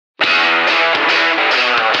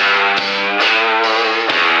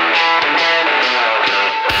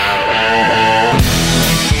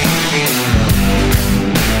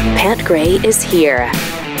Gray is here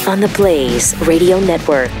on the Blaze Radio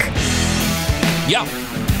Network. Yeah,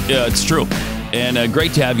 it's true. And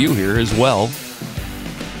great to have you here as well.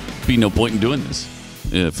 Be no point in doing this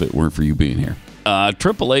if it weren't for you being here.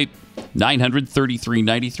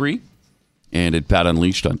 888-900-3393 and at Pat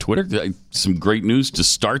Unleashed on Twitter. Some great news to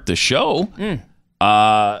start the show.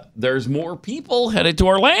 There's more people headed to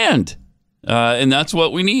our land. And that's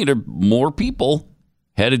what we need, are more people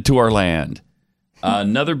headed to our land.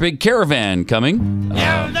 Another big caravan coming.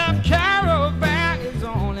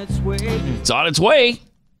 It's on its way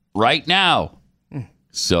right now.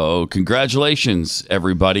 So congratulations,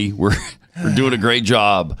 everybody. We're doing a great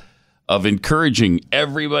job of encouraging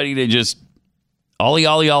everybody to just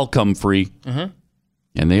all come free. And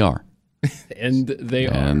they are. And they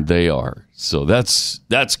are. And they are. So that's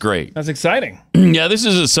great. That's exciting. Yeah, this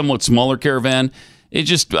is a somewhat smaller caravan. It's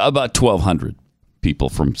just about 1,200 people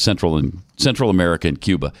from Central America and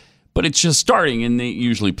Cuba. But it's just starting, and it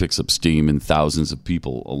usually picks up steam and thousands of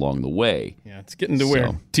people along the way. Yeah, it's getting to where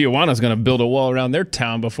Tijuana's going to build a wall around their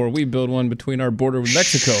town before we build one between our border with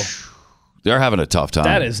Mexico. They're having a tough time.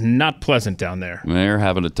 That is not pleasant down there. They're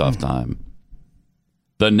having a tough time.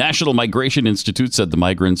 The National Migration Institute said the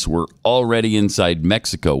migrants were already inside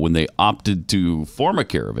Mexico when they opted to form a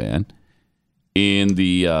caravan in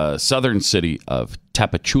the southern city of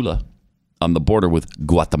Tapachula on the border with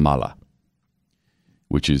Guatemala,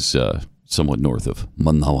 which is somewhat north of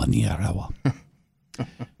Managua, Nicaragua.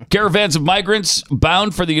 Caravans of migrants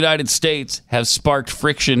bound for the United States have sparked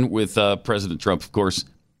friction with President Trump, of course,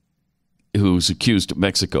 who's accused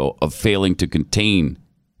Mexico of failing to contain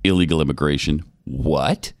illegal immigration.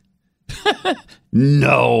 What?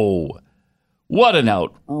 No. What an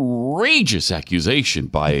outrageous accusation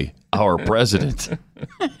by our president.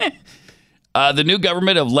 The new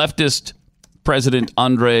government of leftist President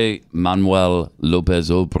Andrés Manuel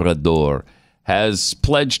López Obrador has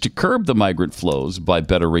pledged to curb the migrant flows by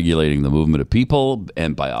better regulating the movement of people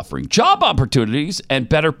and by offering job opportunities and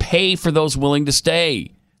better pay for those willing to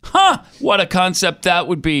stay. What a concept that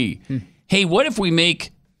would be. Hey, what if we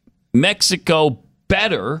make Mexico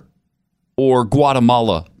better or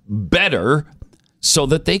Guatemala better so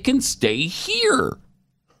that they can stay here?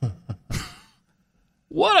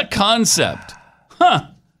 What a concept.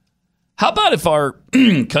 How about if our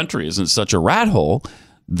country isn't such a rat hole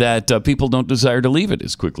that people don't desire to leave it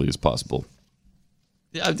as quickly as possible?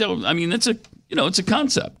 I mean, it's a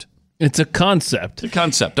concept. It's a concept. It's a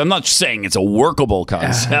concept. I'm not saying it's a workable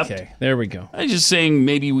concept. Okay, there we go. I'm just saying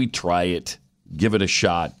maybe we try it, give it a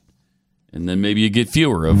shot, and then maybe you get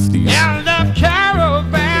fewer of these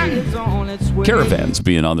caravans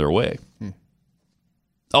being on their way.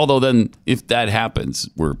 Although then, if that happens,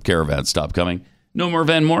 where caravans stop coming, no more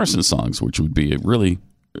Van Morrison songs, which would be really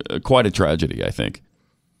quite a tragedy, I think.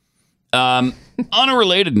 On a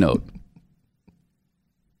related note,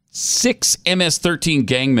 6 MS-13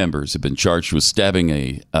 gang members have been charged with stabbing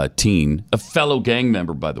a teen, a fellow gang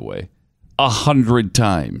member, by the way, 100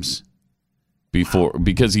 times before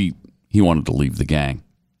because he wanted to leave the gang.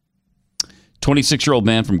 26-year-old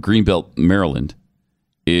man from Greenbelt, Maryland,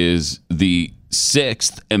 is the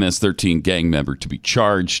 6th MS-13 gang member to be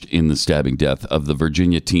charged in the stabbing death of the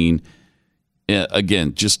Virginia teen.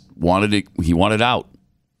 Again, he wanted out.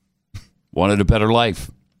 Wanted a better life.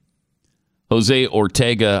 Jose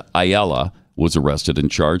Ortega Ayala was arrested and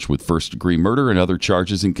charged with first-degree murder and other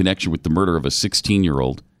charges in connection with the murder of a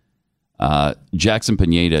 16-year-old Jackson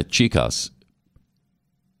Pineda Chicas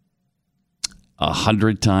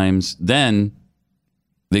 100 times. Then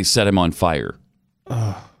they set him on fire.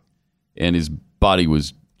 And his body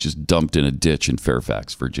was just dumped in a ditch in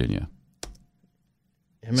Fairfax, Virginia.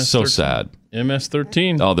 MS-13. So sad.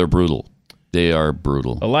 MS-13. Oh, they're brutal. They are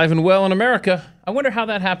brutal. Alive and well in America. I wonder how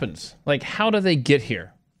that happens. Like, how do they get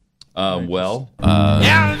here?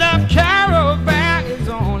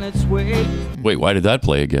 Wait, why did that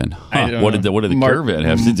play again? What did the caravan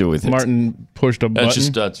have to do with it? Martin pushed a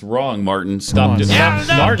button. That's wrong, Martin. Stop it. Stop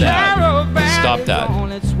that.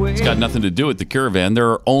 It's got nothing to do with the caravan. There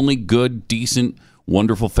are only good, decent,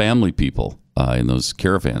 wonderful family people in those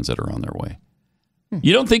caravans that are on their way.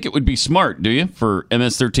 You don't think it would be smart, do you, for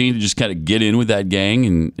MS-13 to just kind of get in with that gang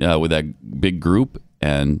and with that big group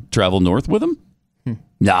and travel north with them?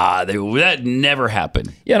 Nah, that never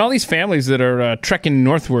happened. Yeah, and all these families that are trekking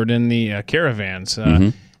northward in the caravans,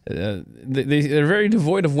 they're very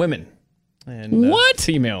devoid of women. And, what?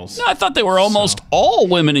 Females. No, I thought they were almost all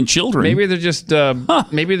women and children. Maybe they're just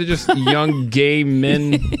young gay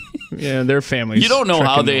men. Yeah, their families. You don't know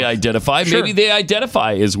how they north. identify. Sure. Maybe they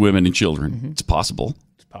identify as women and children. It's possible.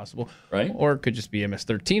 It's possible. Right? Or it could just be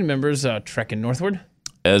MS-13 members trekking northward.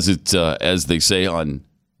 as they say on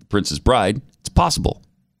Princess Bride, it's possible.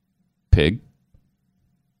 Pig.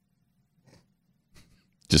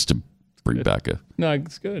 Just to bring back a No,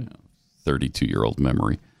 it's good. 32-year-old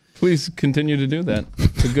memory. Please continue to do that.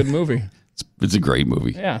 It's a good movie. It's a great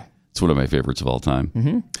movie. Yeah. It's one of my favorites of all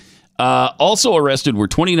time. Also arrested were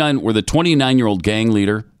the 29-year-old gang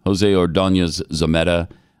leader, Jose Ordonez Zameta,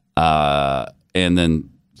 and then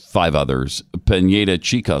 5 others. Pineda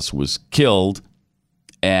Chicas was killed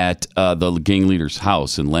at the gang leader's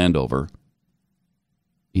house in Landover.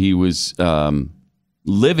 He was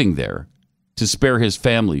living there to spare his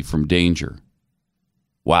family from danger.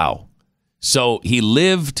 Wow. So he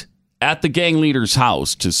lived at the gang leader's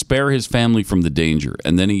house to spare his family from the danger.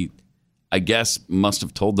 And then he, I guess, must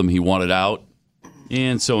have told them he wanted out.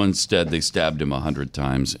 And so instead they stabbed him 100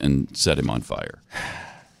 times and set him on fire.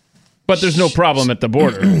 But there's no problem at the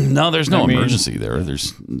border. No, there's no emergency there.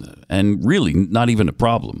 And really not even a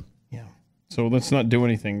problem. Yeah. So let's not do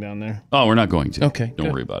anything down there. Oh, we're not going to. Okay.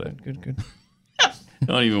 Don't worry about it. Good.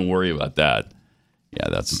 Don't even worry about that. Yeah,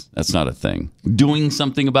 that's not a thing. Doing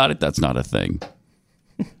something about it, that's not a thing.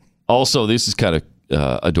 Also, this is kind of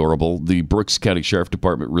adorable. The Brooks County Sheriff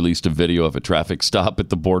Department released a video of a traffic stop at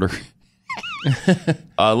the border.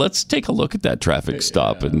 Let's take a look at that traffic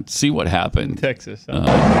stop and see what happened. Texas. Huh? All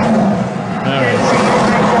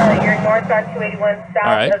You're north on 281 south. All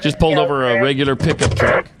right, just pulled over a regular pickup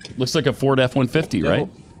truck. Looks like a Ford F-150, right?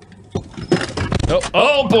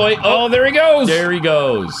 Oh boy! Oh, there he goes. There he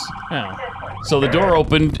goes. Oh. So the door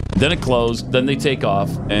opened, then it closed, then they take off,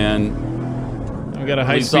 and We got a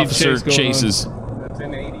police high-speed officer chase going chases. That's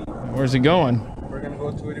 1080. Where's he going? We're gonna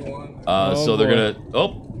go 281. So they're boy.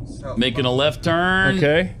 gonna making a left turn.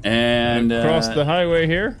 Okay. And Cross the highway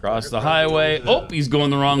here. cross the highway. Oh, he's going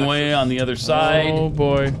the wrong way on the other side. Oh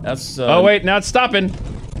boy. That's Oh wait, now it's stopping.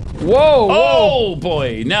 Whoa! Oh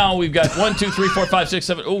boy! Now we've got 1, 2, 3, 4, 5, 6,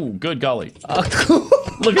 7. Oh, good golly!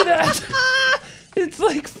 Look at that. It's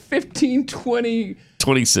like 15, 20,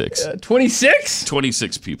 26. 26?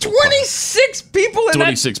 26 people. 26 people in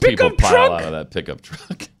 26 that people pickup pile truck? out of that pickup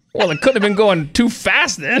truck. Well, it couldn't have been going too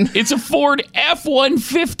fast then. It's a Ford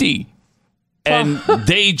F-150, and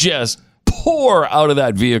they just pour out of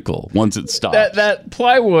that vehicle once it stops. That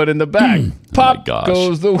plywood in the back. Pop gosh.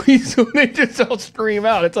 goes the weasel. They just all scream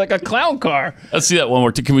out. It's like a clown car. Let's see that one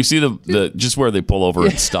more. Can we see the just where they pull over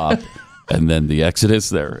and stop, and then the exodus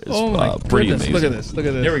there is Oh my pretty goodness. amazing. Look at this. Look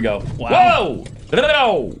at this. There we go. Wow.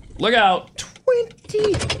 Whoa! Look out!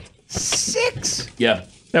 26. Yeah.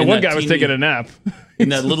 That In one guy was teeny- taking a nap. in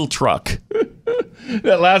that little truck.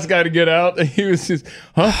 That last guy to get out, he was just,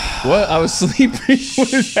 huh? What? I was sleeping.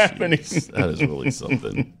 What is happening? That is really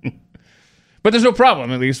something. But there's no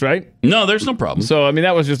problem, at least, right? No, there's no problem. So, I mean,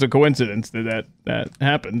 that was just a coincidence that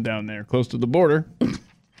happened down there close to the border.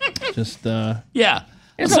 Just, Yeah.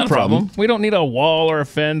 it's That's no not a problem. We don't need a wall or a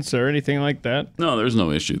fence or anything like that. No, there's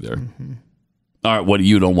no issue there. All right, what do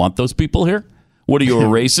you don't want those people here? What are you, a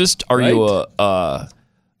racist? Are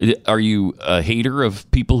you a hater of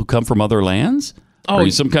people who come from other lands? Are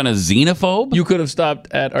you some kind of xenophobe? You could have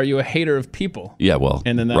stopped at, are you a hater of people? Yeah, well,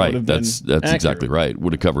 And then that right. would have been That's accurate. exactly right.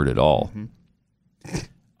 Would have covered it all.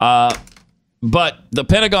 But the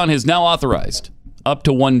Pentagon has now authorized up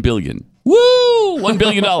to $1 billion. Woo! $1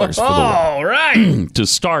 billion for the wall All right. to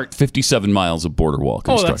start 57 miles of border wall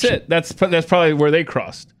Oh, construction. that's it. That's probably where they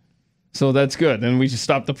crossed. So that's good. Then we just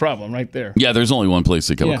stopped the problem right there. Yeah, there's only one place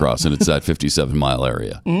to come Yeah. across, and it's that 57-mile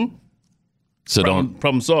area. Mm-hmm. So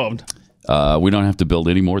Problem solved. we don't have to build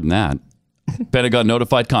any more than that. Pentagon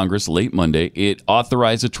notified Congress late Monday it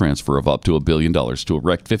authorized a transfer of up to $1 billion to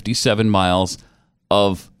erect 57 miles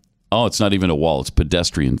of, it's not even a wall, it's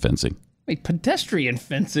pedestrian fencing. Wait, pedestrian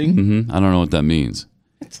fencing? I don't know what that means.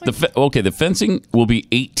 The fencing will be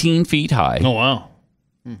 18 feet high. Oh, wow.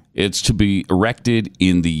 It's to be erected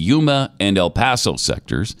in the Yuma and El Paso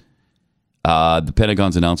sectors. The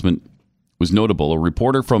Pentagon's announcement was notable. A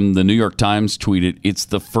reporter from the New York Times tweeted, "It's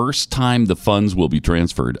the first time the funds will be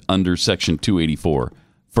transferred under Section 284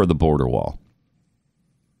 for the border wall."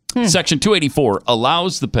 Section 284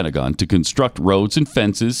 allows the Pentagon to construct roads and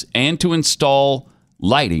fences and to install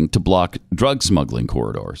lighting to block drug smuggling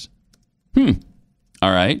corridors.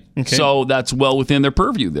 All right. Okay. So that's well within their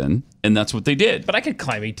purview then, and that's what they did. But I could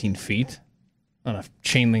climb 18 feet on a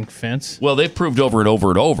chain link fence. Well, they've proved over and over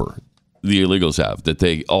and over, the illegals have, that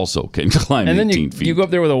they also can climb And 18 then feet. you go up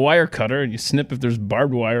there with a wire cutter and you snip if there's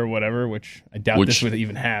barbed wire or whatever, which I doubt this would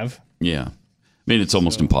even have. Yeah. I mean, it's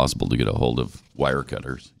almost impossible to get a hold of wire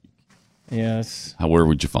cutters. Yes. Where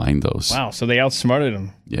would you find those? Wow. So they outsmarted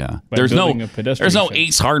them. Yeah. By There's no building a pedestrian fence.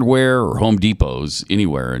 Ace Hardware or Home Depots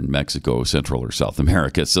anywhere in Mexico, Central or South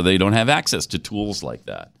America, so they don't have access to tools like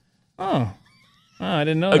that. Oh, I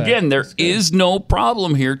didn't know that. Again, there is no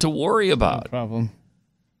problem here to worry about. No problem.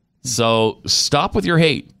 So stop with your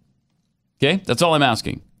hate. Okay? That's all I'm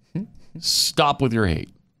asking. Stop with your hate.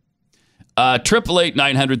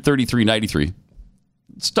 888-900-3393.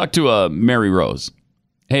 Let's talk to Mary Rose.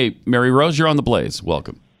 Hey, Mary Rose, you're on the Blaze.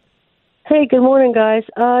 Welcome. Hey, good morning, guys.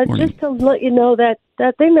 Morning. Just to let you know that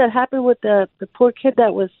thing that happened with the poor kid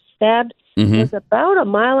that was stabbed was about 1.5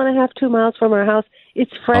 miles, 2 miles from our house.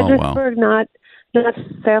 It's Fredericksburg, not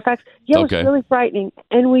Fairfax. Yeah, it was really frightening.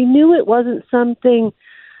 And we knew it wasn't something,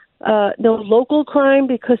 no local crime,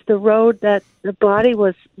 because the road that the body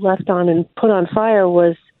was left on and put on fire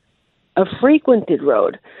was a frequented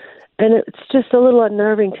road. And it's just a little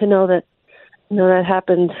unnerving to know that that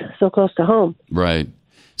happened so close to home. Right.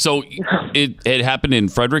 So it happened in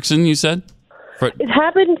Frederickson, you said? It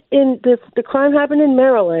happened in the crime happened in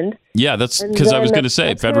Maryland. Yeah, that's because I was going to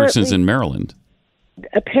say Frederickson's in Maryland.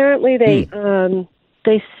 Apparently, they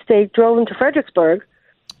drove him to Fredericksburg.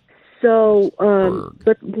 So,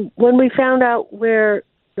 but when we found out where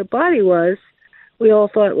the body was, we all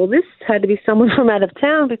thought, well, this had to be someone from out of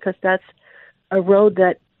town, because that's a road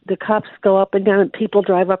that the cops go up and down and people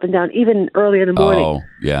drive up and down even early in the morning. Oh,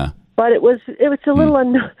 yeah. But it was a little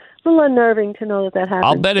unnerving to know that happened.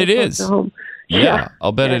 I'll bet it is. Home. Yeah,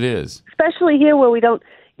 I'll bet it is. Especially here where we don't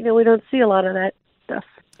see a lot of that stuff.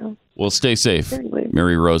 So. Well, stay safe, Anyway.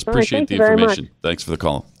 Mary Rose. Appreciate the Very information. much. Thanks for the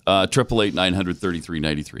call.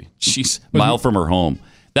 888-900-3393. She's a mile from her home.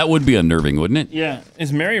 That would be unnerving, wouldn't it? Yeah.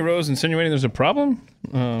 Is Mary Rose insinuating there's a problem?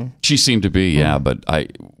 She seemed to be, yeah, but I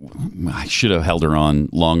should have held her on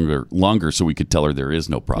longer so we could tell her there is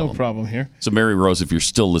no problem. No problem here. So, Mary Rose, if you're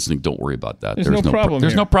still listening, don't worry about that. There's no problem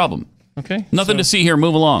There's here. no problem. Okay. Nothing to see here.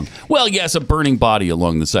 Move along. Well, yes, a burning body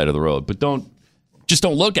along the side of the road, but don't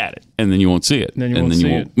look at it, and then you won't see it. Then you and won't then see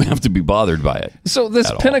you won't have to be bothered by it. So this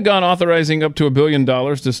at all. Pentagon authorizing up to $1 billion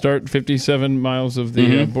to start 57 miles of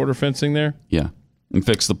the border fencing there? Yeah. And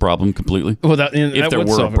fix the problem completely. Well, if there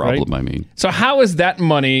were a problem, I mean. So how is that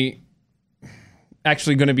money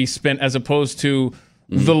actually going to be spent as opposed to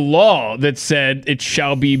the law that said it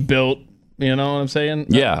shall be built? You know what I'm saying?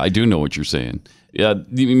 Yeah, I do know what you're saying. Yeah,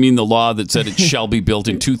 you mean the law that said it shall be built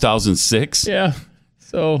in 2006? Yeah.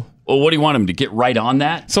 So. Well, what do you want him to get right on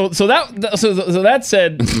that? So that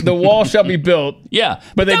said the wall shall be built. Yeah,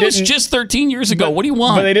 but that was just 13 years ago. What do you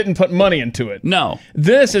want? But they didn't put money into it. No.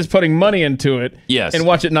 This is putting money into it. Yes. And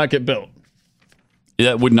watch it not get built.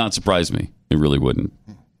 That would not surprise me. It really wouldn't.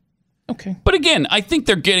 Okay. But again, I think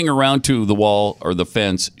they're getting around to the wall or the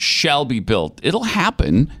fence shall be built. It'll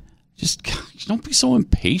happen. Just don't be so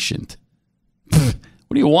impatient.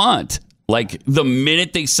 What do you want? Like the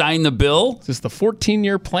minute they sign the bill? Is this the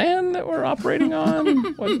 14-year plan that we're operating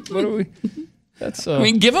on? What are we? That's. I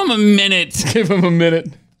mean, give them a minute. Give them a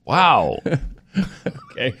minute. Wow.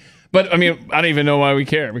 Okay. But I mean, I don't even know why we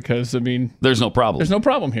care, because I mean, there's no problem. There's no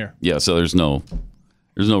problem here. Yeah. So there's no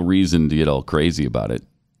reason to get all crazy about it.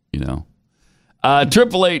 You know.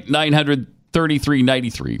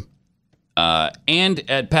 888-900-3393. And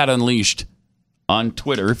at Pat Unleashed on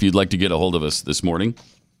Twitter, if you'd like to get a hold of us this morning.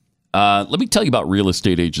 Let me tell you about Real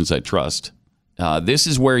Estate Agents I Trust. This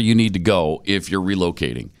is where you need to go if you're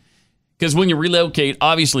relocating. Because when you relocate,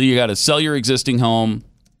 obviously you got to sell your existing home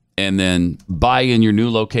and then buy in your new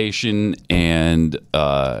location. And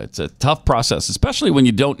it's a tough process, especially when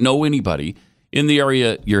you don't know anybody in the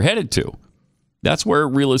area you're headed to. That's where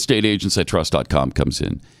realestateagentsitrust.com comes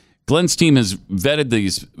in. Glenn's team has vetted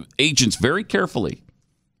these agents very carefully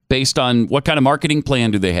based on what kind of marketing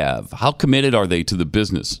plan do they have? How committed are they to the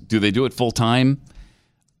business? Do they do it full time?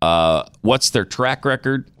 What's their track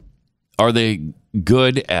record? Are they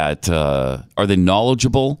good at, are they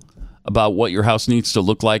knowledgeable about what your house needs to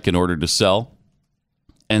look like in order to sell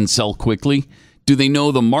and sell quickly? Do they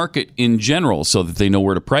know the market in general so that they know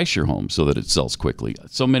where to price your home so that it sells quickly?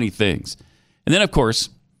 So many things. And then, of course,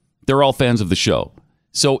 they're all fans of the show.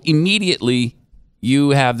 So immediately you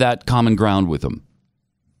have that common ground with them.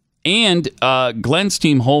 And Glenn's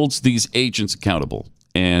team holds these agents accountable,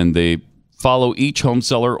 and they follow each home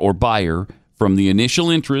seller or buyer from the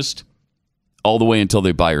initial interest all the way until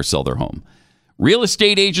they buy or sell their home.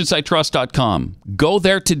 realestateagentsitrust.com. Go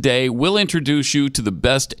there today. We'll introduce you to the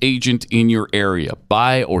best agent in your area.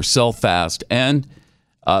 Buy or sell fast and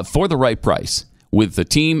for the right price with the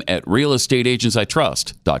team at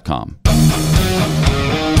realestateagentsitrust.com.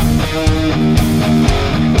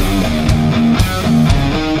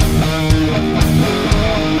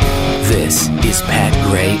 This is Pat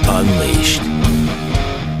Gray Unleashed.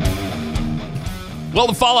 Well,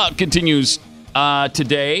 the fallout continues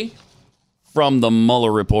today from the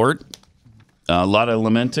Mueller report. A lot of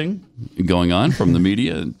lamenting going on from the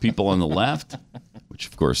media and people on the left, which,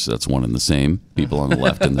 of course, that's one and the same. People on the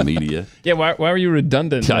left and the media. Yeah, why were you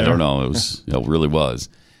redundant? I don't know. It really was.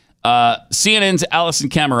 CNN's Allison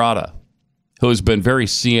Camerata, who has been very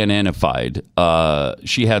CNN-ified,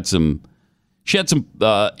 she had some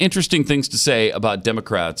interesting things to say about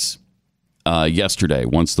Democrats yesterday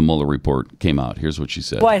once the Mueller report came out. Here's what she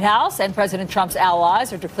said. White House and President Trump's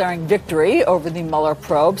allies are declaring victory over the Mueller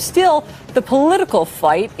probe. Still, the political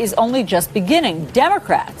fight is only just beginning.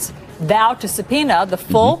 Democrats vow to subpoena the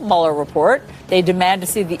full Mueller report. They demand to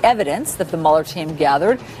see the evidence that the Mueller team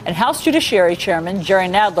gathered. And House Judiciary Chairman Jerry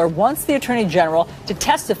Nadler wants the Attorney General to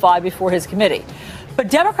testify before his committee. But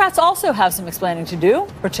Democrats also have some explaining to do,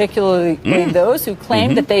 particularly those who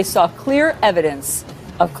claim that they saw clear evidence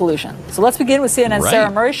of collusion. So let's begin with CNN's Sarah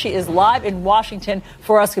Murray. She is live in Washington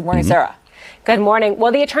for us. Good morning, Sarah. Good morning.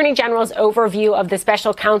 Well, the Attorney General's overview of the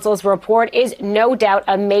special counsel's report is no doubt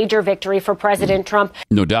a major victory for President Trump.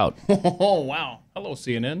 No doubt. Oh, wow. Hello,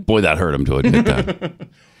 CNN. Boy, that hurt him to admit that.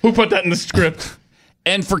 Who put that in the script?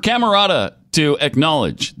 And for Camerata to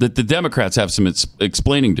acknowledge that the Democrats have some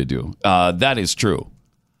explaining to do, that is true.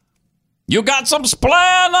 You got some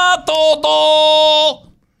splana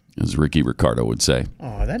todo, as Ricky Ricardo would say.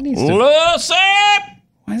 Oh, that needs to... Listen!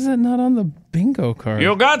 Why is that not on the bingo card?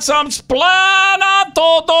 You got some splana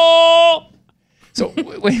todo. So,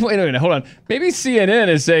 wait a minute. Hold on. Maybe CNN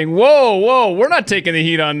is saying, whoa, we're not taking the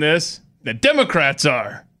heat on this. The Democrats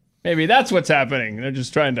are. Maybe that's what's happening. They're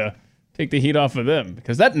just trying to take the heat off of them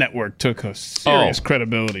because that network took a serious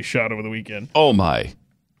credibility shot over the weekend. Oh, my.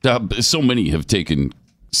 So many have taken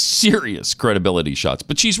serious credibility shots.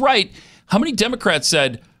 But she's right. How many Democrats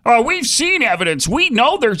said, oh, we've seen evidence. We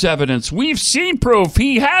know there's evidence. We've seen proof.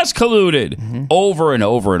 He has colluded. Over and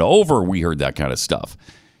over and over, we heard that kind of stuff.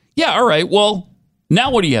 Yeah, all right. Well,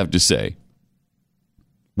 now what do you have to say?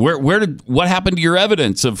 What happened to your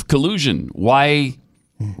evidence of collusion? Why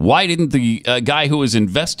didn't the guy who was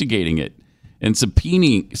investigating it and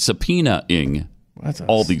subpoenaing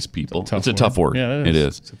all these people? It's a tough word. Yeah, it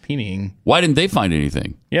is. Subpoenaing. Why didn't they find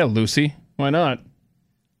anything? Yeah, Lucy. Why not?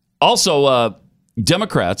 Also,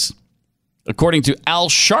 Democrats, according to Al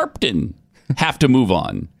Sharpton, have to move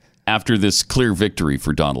on after this clear victory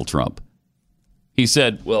for Donald Trump. He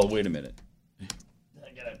said, well, wait a minute.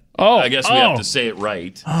 I guess we have to say it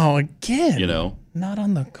right. Oh, again. You know? Not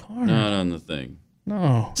on the card. Not on the thing.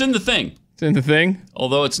 No. It's in the thing. It's in the thing?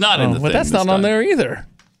 Although it's not in the thing. But that's not on there either.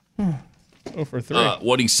 0 for 3.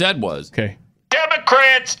 What he said was, okay.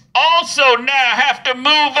 Democrats also now have to move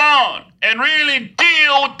on and really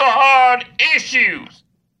deal with the hard issues.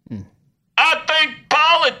 I think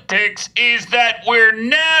politics is that we're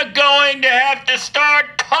now going to have to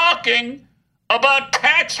start talking about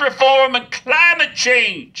tax reform and climate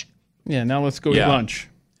change. Yeah, now let's go eat lunch.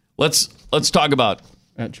 Let's talk about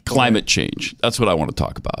climate change. That's what I want to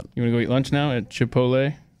talk about. You want to go eat lunch now at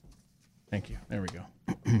Chipotle? Thank you. There we go.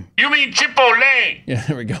 You mean Chipotle? Yeah,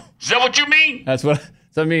 there we go. Is that what you mean? That's what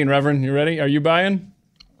I mean, Reverend. You ready? Are you buying?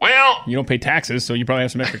 Well, you don't pay taxes, so you probably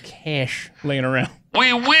have some extra cash laying around.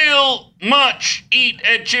 We will much eat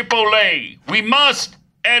at Chipotle. We must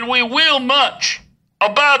and we will much.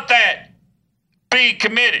 About that, be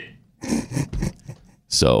committed.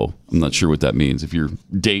 So I'm not sure what that means. If your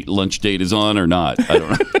lunch date is on or not, I don't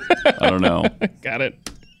know. I don't know. Got it.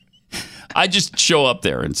 I just show up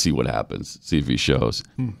there and see what happens. See if he shows.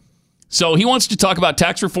 So he wants to talk about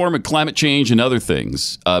tax reform and climate change and other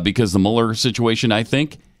things because the Mueller situation, I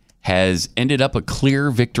think, has ended up a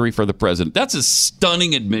clear victory for the president. That's a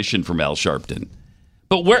stunning admission from Al Sharpton.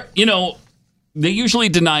 But they usually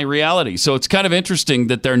deny reality. So it's kind of interesting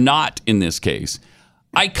that they're not in this case.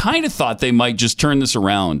 I kind of thought they might just turn this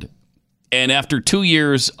around. And after 2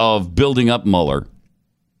 years of building up Mueller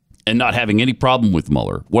and not having any problem with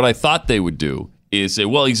Mueller, what I thought they would do is say,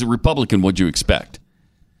 well, he's a Republican. What'd you expect?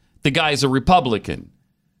 The guy's a Republican.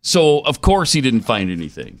 So, of course, he didn't find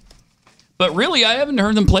anything. But really, I haven't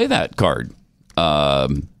heard them play that card.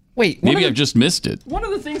 Wait, maybe I've just missed it. One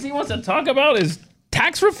of the things he wants to talk about is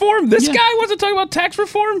tax reform? This guy wants to talk about tax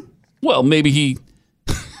reform? Well, maybe he...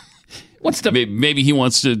 Maybe he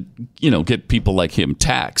wants to, get people like him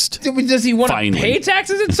taxed. Does he want to pay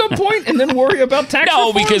taxes at some point and then worry about tax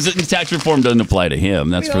reform? No, because tax reform doesn't apply to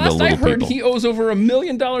him. That's for the little people. I heard he owes over $1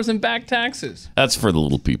 million in back taxes. That's for the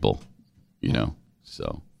little people,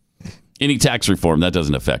 So any tax reform, that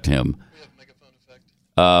doesn't affect him.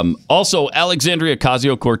 Also, Alexandria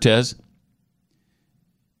Ocasio-Cortez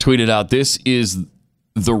tweeted out, "This is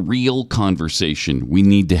the real conversation we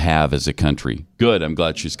need to have as a country." Good. I'm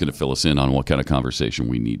glad she's going to fill us in on what kind of conversation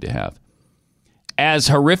we need to have. As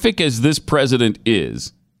horrific as this president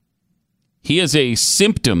is, he is a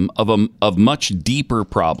symptom of much deeper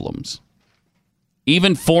problems.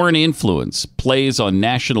 Even foreign influence plays on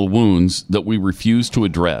national wounds that we refuse to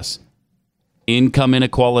address. Income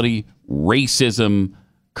inequality, racism,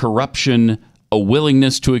 corruption, a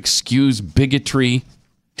willingness to excuse bigotry.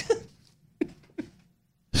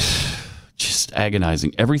 Just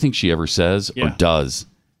agonizing. Everything she ever says or does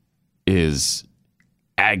is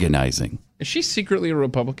agonizing. Is she secretly a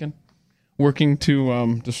Republican working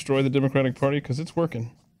to destroy the Democratic Party? Because it's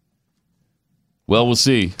working. Well, we'll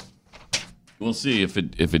see. We'll see if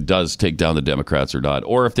it does take down the Democrats or not,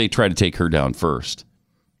 or if they try to take her down first.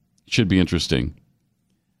 Should be interesting.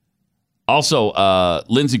 Also,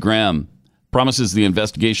 Lindsey Graham promises the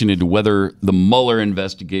investigation into whether the Mueller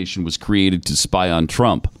investigation was created to spy on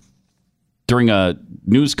Trump. During a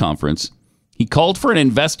news conference, he called for an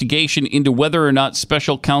investigation into whether or not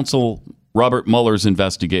special counsel Robert Mueller's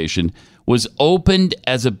investigation was opened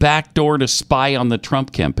as a backdoor to spy on the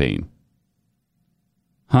Trump campaign.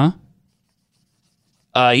 Huh?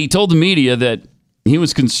 He told the media that he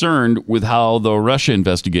was concerned with how the Russia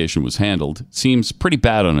investigation was handled. Seems pretty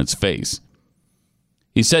bad on its face.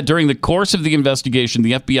 He said during the course of the investigation,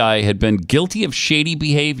 the FBI had been guilty of shady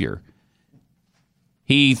behavior.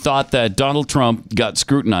 He thought that Donald Trump got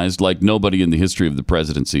scrutinized like nobody in the history of the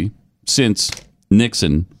presidency, since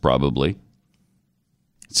Nixon, probably.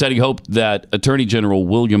 Said he hoped that Attorney General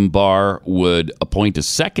William Barr would appoint a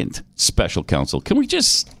second special counsel. Can we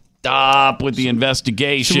just stop with the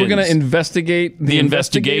investigation? So we're going to investigate the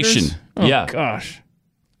investigation. Oh, yeah. Gosh.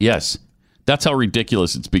 Yes. That's how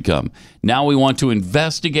ridiculous it's become. Now we want to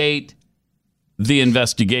investigate the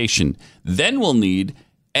investigation. Then we'll need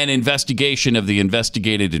an investigation of the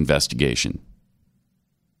investigated investigation.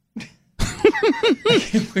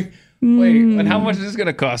 Wait, and how much is this going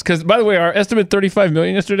to cost? Because, by the way, our estimate $35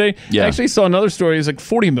 million yesterday. Yeah. I actually saw another story. It's like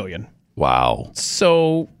 $40 million. Wow.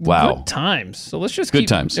 So, good times. So let's just keep... Good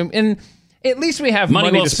times. And at least we have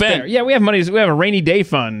money well to spent. spare. Yeah, we have money. We have a rainy day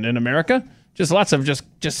fund in America. Just lots of just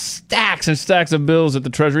stacks and stacks of bills at the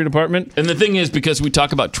Treasury Department. And the thing is, because we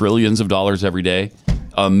talk about trillions of dollars every day,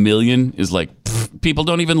 a million is like, people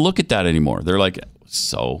don't even look at that anymore. They're like,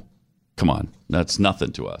 so, come on. That's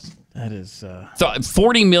nothing to us. That is... So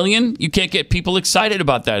 40 million, you can't get people excited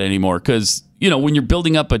about that anymore because, when you're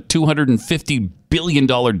building up a $250 billion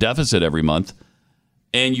deficit every month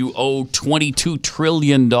and you owe $22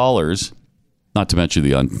 trillion, not to mention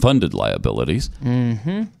the unfunded liabilities,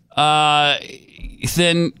 then,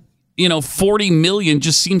 40 million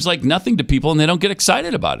just seems like nothing to people and they don't get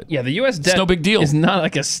excited about it. Yeah, the U.S. debt it's no big deal. Is not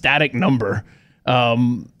like a static number.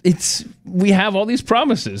 We have all these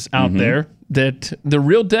promises out there that the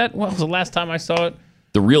real debt, what was the last time I saw it?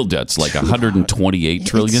 The real debt's like 128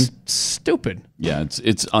 trillion. It's stupid. Yeah,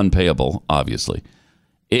 it's unpayable, obviously.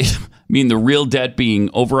 The real debt being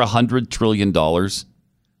over $100 trillion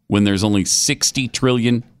when there's only 60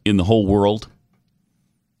 trillion in the whole world.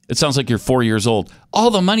 It sounds like you're 4 years old.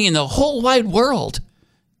 All the money in the whole wide world.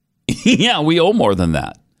 Yeah, we owe more than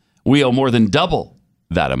that. We owe more than double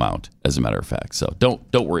that amount, as a matter of fact. So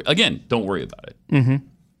don't worry. Again, don't worry about it. Mm-hmm.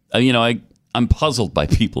 I'm puzzled by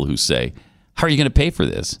people who say, how are you going to pay for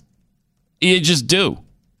this? You just do.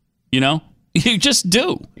 You just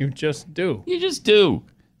do. You just do. You just do.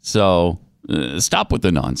 So stop with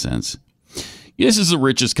the nonsense. This is the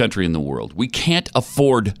richest country in the world. We can't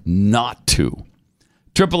afford not to.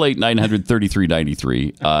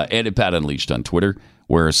 888-900-3393 and at Pat Unleashed on Twitter,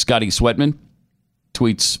 where Scotty Sweatman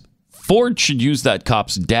tweets, Ford should use that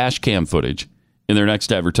cop's dash cam footage in their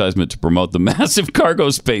next advertisement to promote the massive cargo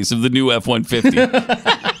space of the new F-150.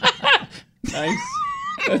 Nice.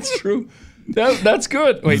 That's true. That's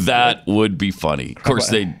good. Wait, that would be funny. Of course,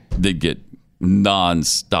 they'd get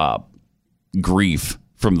nonstop grief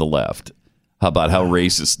from the left about how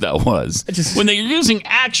racist that was. When they're using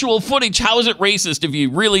actual footage, how is it racist if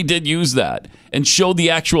you really did use that and show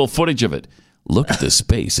the actual footage of it? Look at the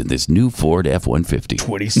space in this new Ford F-150.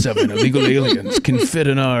 27 illegal aliens can fit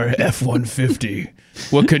in our F-150.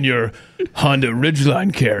 What can your Honda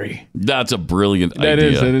Ridgeline carry? That's a brilliant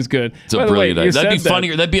idea. That is good. It's a brilliant idea. That'd be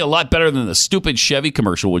funnier. That'd be a lot better than the stupid Chevy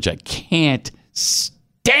commercial, which I can't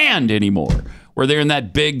stand anymore, where they're in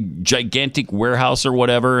that big, gigantic warehouse or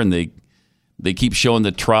whatever, and they keep showing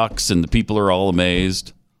the trucks, and the people are all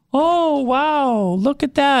amazed. Oh, wow, look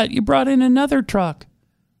at that. You brought in another truck.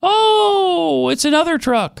 Oh, it's another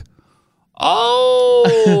truck.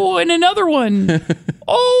 Oh, and another one.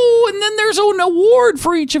 Oh, and then there's an award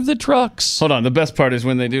for each of the trucks. Hold on. The best part is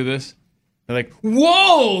when they do this. They're like,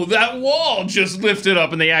 whoa, that wall just lifted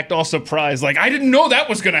up, and they act all surprised. Like, I didn't know that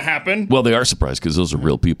was going to happen. Well, they are surprised because those are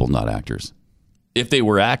real people, not actors. If they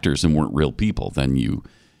were actors and weren't real people, then you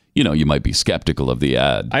might be skeptical of the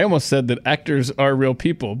ad. I almost said that actors are real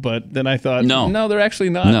people, but then I thought, no, they're actually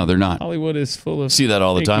not. No, they're not. Hollywood is full of... See that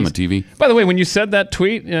all the time on TV. By the way, when you said that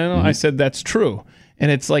tweet, I said that's true.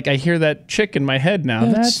 And it's like I hear that chick in my head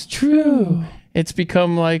now. That's true. It's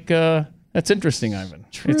become like... That's interesting, Ivan.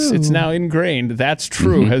 True. It's now ingrained. That's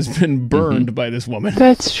true has been burned by this woman.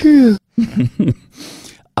 That's true.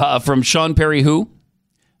 From Sean Perry, who?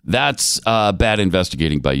 That's bad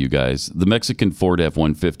investigating by you guys. The Mexican Ford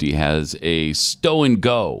F-150 has a stow and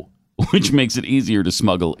go, which makes it easier to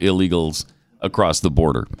smuggle illegals across the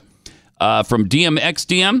border. From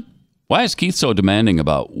DMXDM, why is Keith so demanding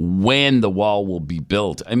about when the wall will be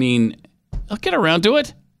built? I mean, I'll get around to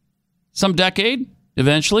it. Some decade,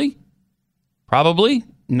 eventually. Probably.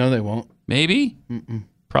 No, they won't. Maybe.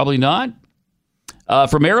 Probably not.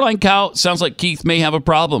 From Airline Cow, sounds like Keith may have a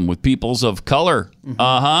problem with peoples of color.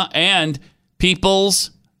 And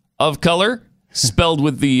peoples of color spelled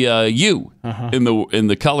with the U in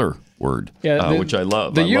the color word, which I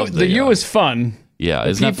love. The U is fun. Yeah,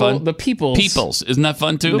 isn't that fun? The peoples. Isn't that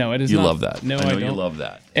fun too? No, it is you not. You love that. No, I know I don't. you love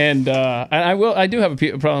that. And I do have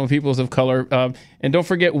a problem with peoples of color. And don't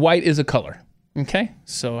forget, white is a color. Okay,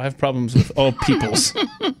 so I have problems with all peoples.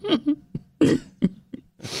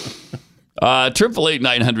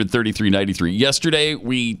 888-900-3393. Yesterday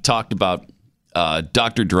we talked about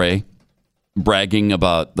Dr. Dre bragging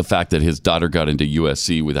about the fact that his daughter got into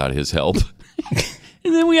USC without his help.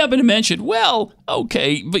 And then we happened to mention, well,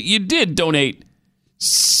 okay, but you did donate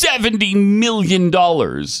 $70 million.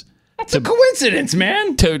 That's a coincidence,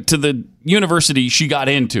 man. To the university she got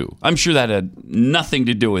into. I'm sure that had nothing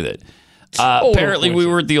to do with it. Apparently, we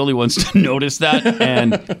weren't the only ones to notice that,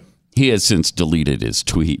 and he has since deleted his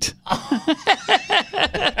tweet.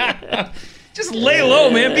 Just lay low,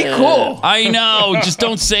 man. Be cool. I know. Just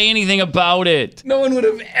don't say anything about it. No one would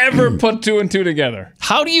have ever put two and two together.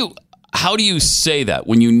 How do you say that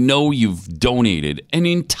when you know you've donated an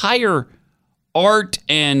entire art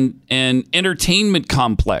and entertainment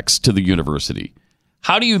complex to the university?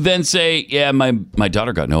 How do you then say, yeah, my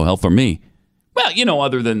daughter got no help from me? Well,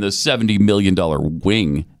 other than the $70 million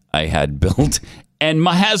wing I had built, and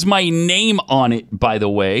has my name on it, by the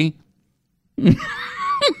way.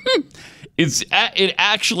 It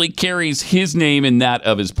actually carries his name and that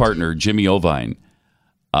of his partner, Jimmy Iovine.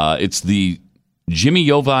 It's the Jimmy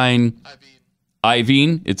Iovine.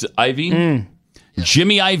 Iovine. It's Iovine.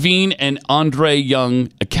 Jimmy Iovine and Andre Young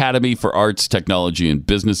Academy for Arts, Technology, and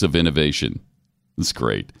Business of Innovation. That's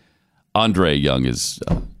great. Andre Young is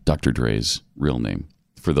Dr. Dre's real name,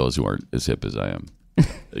 for those who aren't as hip as I am.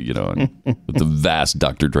 With the vast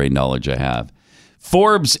Dr. Dre knowledge I have.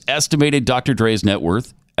 Forbes estimated Dr. Dre's net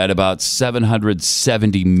worth at about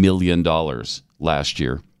 $770 million last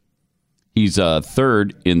year. He's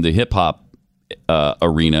third in the hip-hop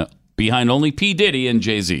arena, behind only P. Diddy and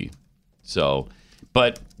Jay-Z.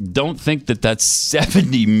 But don't think that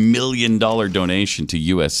 $70 million donation to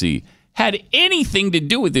USC had anything to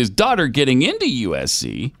do with his daughter getting into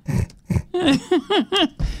USC.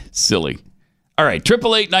 Silly. All right,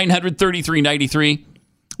 888-900-3393.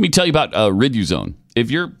 Let me tell you about Riduzone.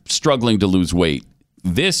 If you're struggling to lose weight,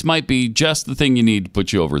 this might be just the thing you need to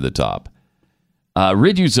put you over the top.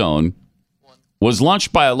 Riduzone was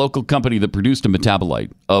launched by a local company that produced a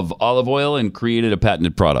metabolite of olive oil and created a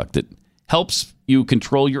patented product that helps you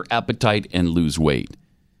control your appetite and lose weight.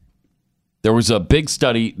 There was a big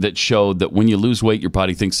study that showed that when you lose weight, your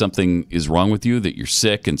body thinks something is wrong with you, that you're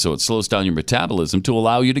sick, and so it slows down your metabolism to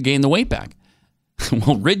allow you to gain the weight back.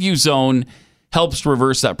 Well, Riduzone helps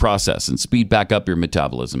reverse that process and speed back up your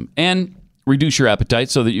metabolism and reduce your appetite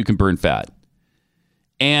so that you can burn fat.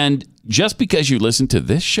 And just because you listen to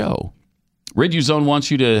this show, Riduzone wants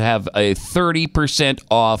you to have a 30%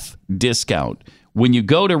 off discount. When you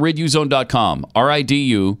go to riduzone.com,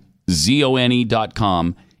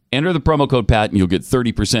 RIDUZONE.com, enter the promo code PAT and you'll get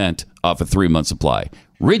 30% off a 3-month supply.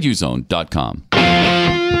 Riduzone.com.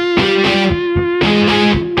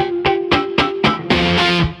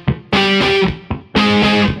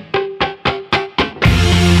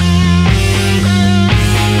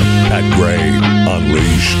 Pat Gray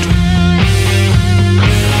Unleashed.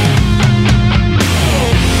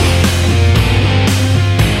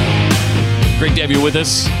 Great to have you with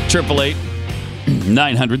us.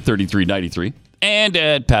 888-900-3393. And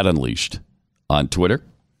at Pat Unleashed on Twitter.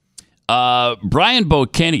 Brian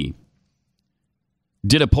Bokenny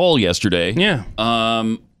did a poll yesterday. Yeah.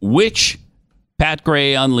 Which Pat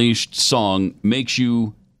Gray Unleashed song makes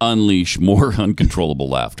you unleash more uncontrollable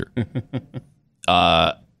laughter?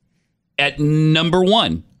 At number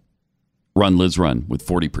 1, Run Liz Run with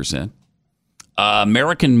 40%.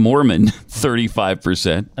 American Mormon,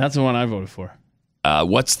 35%. That's the one I voted for.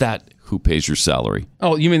 What's that? Who Pays Your Salary?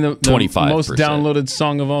 Oh, you mean the 25% most downloaded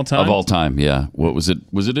song of all time? Of all time, yeah. What was it?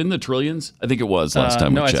 Was it in the trillions? I think it was last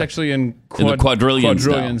time we checked. No, it's actually in the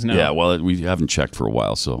quadrillions now. Yeah, well, we haven't checked for a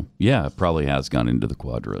while, so yeah, it probably has gone into the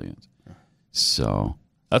quadrillions. So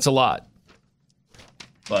that's a lot.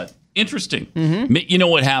 But interesting. Mm-hmm. You know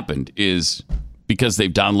what happened is because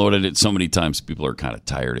they've downloaded it so many times, people are kind of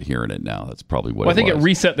tired of hearing it now. That's probably what I think it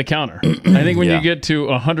reset the counter. I think when you get to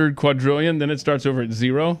 100 quadrillion, then it starts over at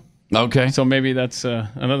 0. Okay. So maybe that's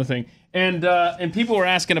another thing. And people were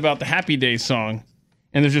asking about the Happy Days song,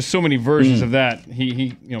 and there's just so many versions of that.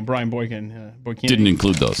 He Brian Boykin didn't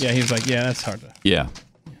include those. Yeah, he's like, yeah, that's hard to. Yeah.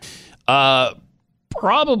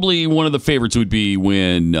 Probably one of the favorites would be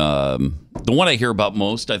when the one I hear about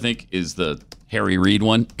most, I think, is the Harry Reid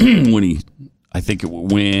one when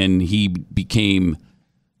he became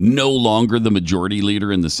no longer the majority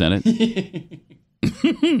leader in the Senate.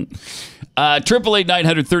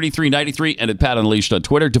 888-900-3393 and at Pat Unleashed on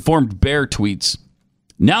Twitter. Deformed Bear tweets,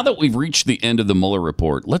 now that we've reached the end of the Mueller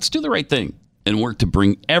report, let's do the right thing and work to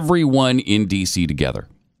bring everyone in D.C. together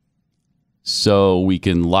so we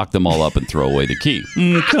can lock them all up and throw away the key.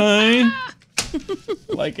 Okay.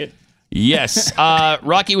 Like it. Yes.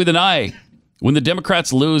 Rocky with an I. When the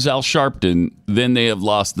Democrats lose Al Sharpton, then they have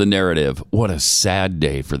lost the narrative. What a sad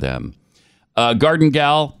day for them. Garden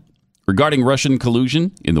Gal, regarding Russian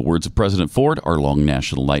collusion, in the words of President Ford, our long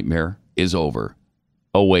national nightmare is over.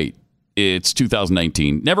 Oh, wait. It's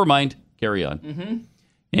 2019. Never mind. Carry on. Mm-hmm.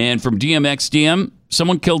 And from DMXDM,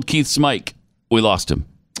 someone killed Keith Smike. We lost him.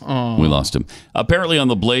 Oh. We lost him. Apparently on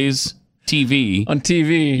the Blaze TV. On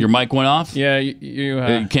TV. Your mic went off? Yeah, you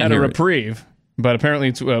can't had a hear reprieve. But apparently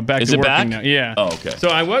it's back Is to it working back? now. Yeah. Oh, okay. So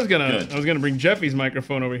I was gonna bring Jeffy's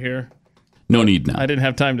microphone over here. No need now. I didn't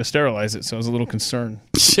have time to sterilize it, so I was a little concerned.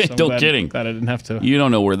 So No kidding. Glad I didn't have to. You don't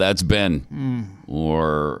know where that's been,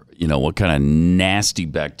 or what kind of nasty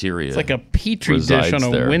bacteria. It's like a petri dish on a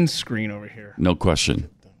there. windscreen over here. No question.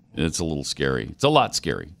 It's a little scary. It's a lot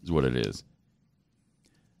scary, is what it is.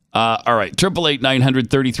 All right,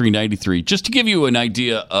 888-900-3393. Just to give you an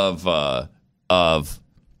idea of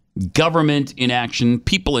government in action,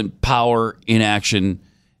 people in power in action,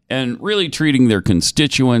 and really treating their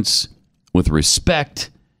constituents with respect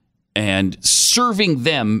and serving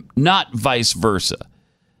them, not vice versa.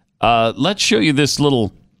 Let's show you this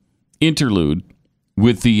little interlude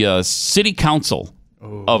with the City Council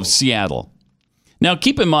of Seattle. Now,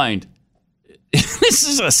 keep in mind, this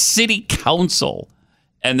is a city council,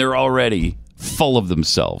 and they're already full of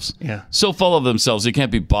themselves. Yeah. So full of themselves, they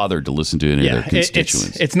can't be bothered to listen to any of their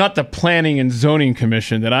constituents. It's not the Planning and Zoning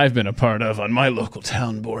Commission that I've been a part of on my local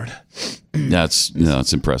town board. That's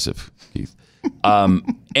impressive, Keith.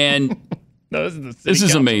 And no, this is the city this is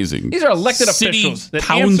council. amazing. These are elected City officials that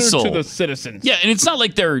council. answer to the citizens. Yeah, and it's not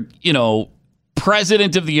like they're,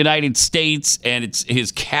 president of the United States and it's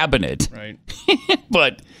his cabinet. Right.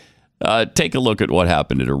 But take a look at what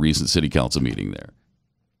happened at a recent city council meeting there.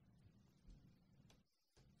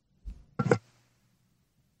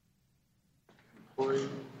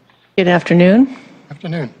 Good afternoon.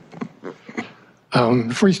 Afternoon.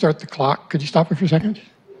 Before you start the clock, could you stop it for a second?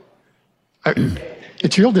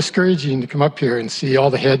 It's real discouraging to come up here and see all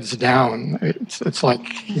the heads down. It's like,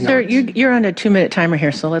 Sir, you're on a 2-minute timer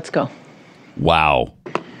here, so let's go. Wow.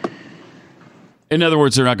 In other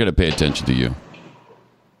words, they're not going to pay attention to you.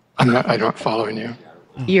 I'm not following you.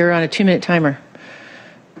 You're on a 2-minute timer.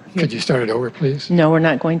 Could you start it over, please? No, we're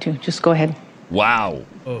not going to. Just go ahead. Wow.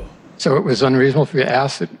 Oh. So it was unreasonable for you to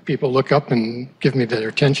ask that people look up and give me their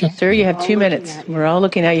attention? Sir, you have 2 minutes. We're all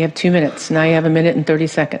looking at you. You have 2 minutes. Now you have 1 minute and 30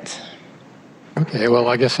 seconds. Okay, well,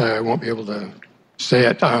 I guess I won't be able to say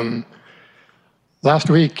it.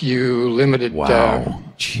 Last week, you limited... Wow.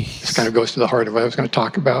 This kind of goes to the heart of what I was going to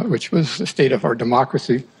talk about, which was the state of our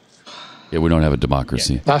democracy. Yeah, we don't have a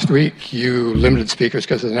democracy. Last week, you limited speakers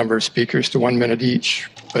because of the number of speakers to 1 minute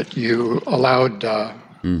each, but you allowed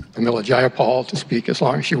Pramila Jayapal to speak as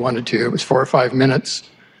long as she wanted to. It was 4 or 5 minutes.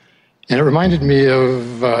 And it reminded me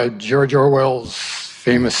of George Orwell's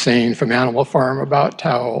famous saying from Animal Farm about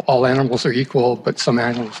how all animals are equal, but some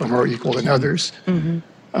animals are more equal than others. Mm-hmm.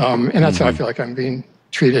 And that's how I feel like I'm being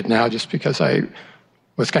treated now, just because I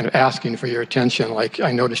was kind of asking for your attention. Like,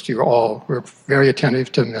 I noticed you all were very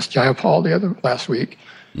attentive to Ms. Jayapal last week.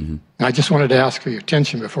 Mm-hmm. And I just wanted to ask for your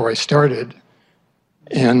attention before I started.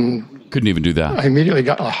 And couldn't even do that. I immediately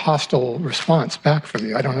got a hostile response back from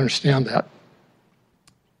you. I don't understand that.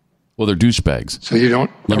 Well, they're douchebags. So you don't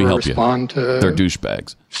Let me help respond you. to They're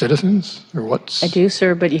douchebags. citizens? Or what's... I do,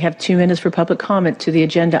 sir, but you have 2 minutes for public comment to the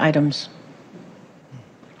agenda items.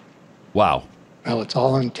 Wow. Well, it's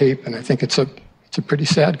all on tape, and I think it's a pretty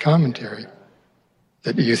sad commentary.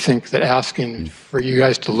 That you think that asking for you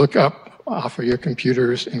guys to look up off of your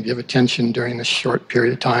computers and give attention during this short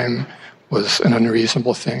period of time was an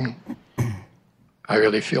unreasonable thing. I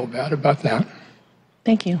really feel bad about that.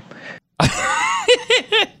 Thank you.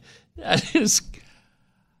 That is,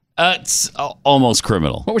 it's almost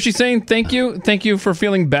criminal. What was she saying? Thank you. Thank you for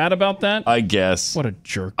feeling bad about that. I guess. What a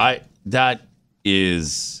jerk. That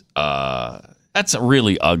is, that's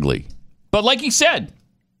really ugly. But like he said,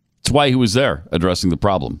 it's why he was there addressing the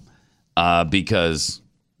problem. Because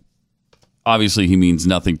obviously he means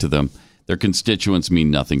nothing to them. Their constituents mean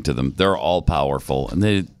nothing to them. They're all powerful.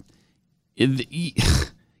 And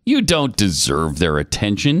you don't deserve their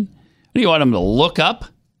attention. Do you want them to look up?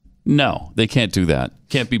 No, they can't do that.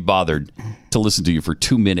 Can't be bothered to listen to you for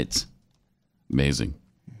 2 minutes. Amazing.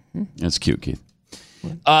 That's cute, Keith.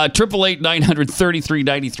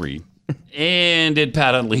 888-900-3393 and at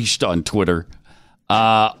Pat Unleashed on Twitter.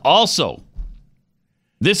 Also,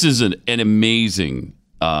 this is an amazing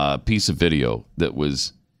piece of video that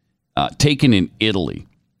was taken in Italy.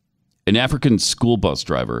 An African school bus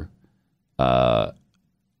driver. By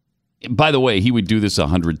the way, he would do this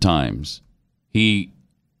 100 times. He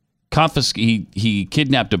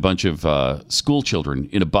kidnapped a bunch of school children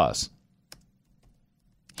in a bus,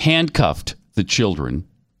 handcuffed the children,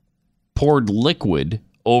 poured liquid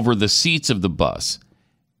over the seats of the bus,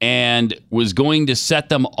 and was going to set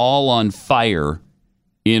them all on fire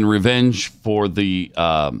in revenge for the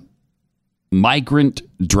migrant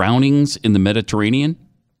drownings in the Mediterranean,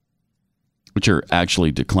 which are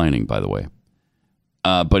actually declining, by the way.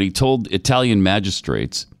 But he told Italian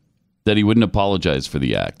magistrates that he wouldn't apologize for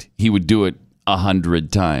the act. He would do it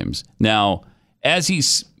 100 times. Now, as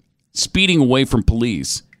he's speeding away from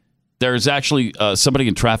police, there's actually somebody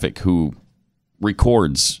in traffic who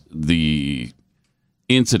records the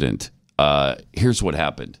incident. Here's what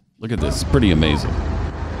happened. Look at this. It's pretty amazing.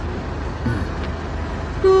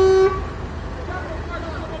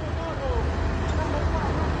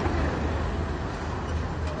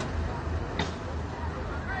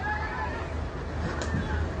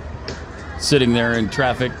 Sitting there in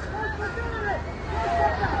traffic,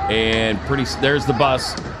 and there's the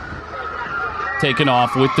bus taking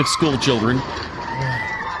off with the school children,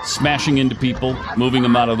 smashing into people, moving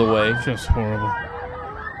them out of the way. Just horrible.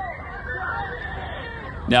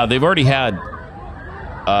 Now they've already had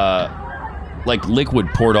like liquid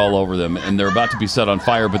poured all over them, and they're about to be set on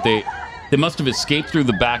fire. But they must have escaped through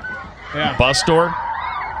the back bus door.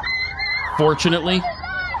 Fortunately.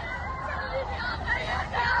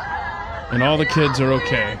 And all the kids are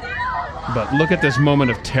okay. But look at this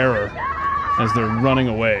moment of terror as they're running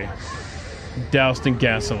away, doused in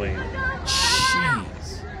gasoline.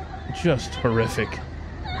 Jeez. Just horrific.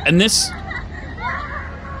 And this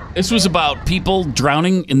was about people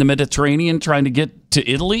drowning in the Mediterranean trying to get to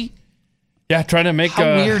Italy? Yeah, trying to make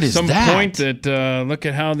how weird is some that? point that look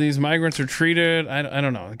at how these migrants are treated. I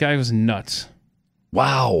don't know. The guy was nuts.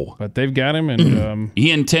 Wow. But they've got him, and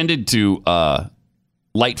he intended to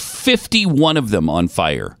light 51 of them on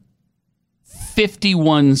fire.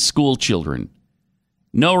 51 school children.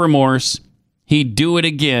 No remorse. He'd do it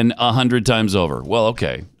again 100 times over. Well,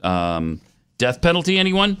 okay. Death penalty,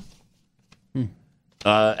 anyone?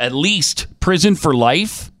 At least prison for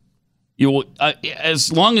life?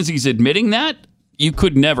 As long as he's admitting that, you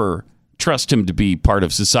could never trust him to be part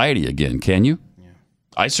of society again, can you?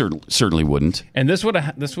 I certainly wouldn't. And this would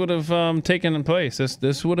have taken place.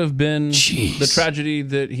 This would have been the tragedy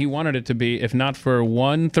that he wanted it to be, if not for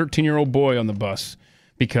one 13-year-old boy on the bus.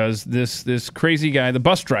 Because this crazy guy, the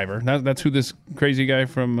bus driver, that's who this crazy guy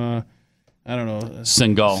from, I don't know.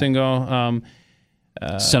 Senegal.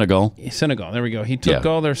 Senegal. There we go. He took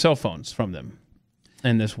all their cell phones from them.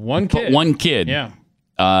 And this one kid. But one kid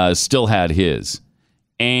still had his.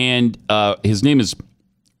 And his name is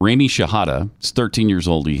Rami Shahada. He's 13 years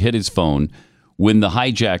old. He hid his phone when the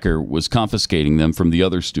hijacker was confiscating them from the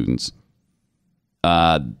other students.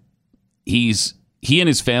 He and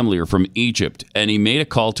his family are from Egypt, and he made a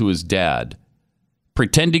call to his dad,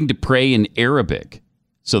 pretending to pray in Arabic.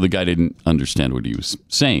 So the guy didn't understand what he was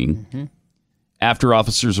saying. Mm-hmm. After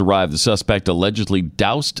officers arrived, the suspect allegedly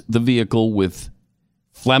doused the vehicle with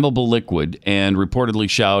flammable liquid and reportedly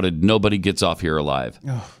shouted, "Nobody gets off here alive."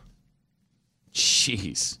 Oh.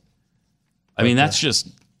 Jeez. I mean, that's just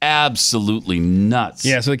absolutely nuts.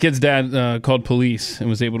 Yeah, so the kid's dad called police and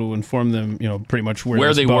was able to inform them, pretty much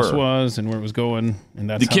where they bus were. was and where it was going. And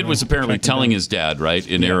that's the kid was apparently telling his dad, right,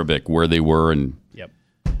 in Arabic, where they were, and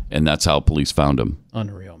that's how police found him.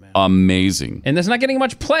 Unreal, man. Amazing. And that's not getting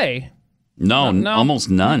much play. No, almost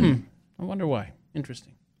none. Mm-mm. I wonder why.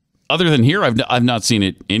 Interesting. Other than here, I've not seen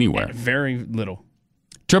it anywhere. Very little.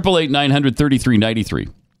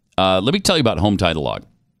 888-900-3393. Let me tell you about Home Title Lock.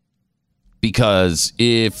 Because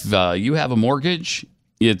if you have a mortgage,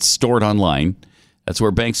 it's stored online. That's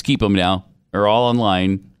where banks keep them now. They're all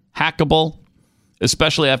online. Hackable,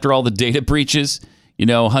 especially after all the data breaches.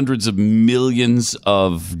 Hundreds of millions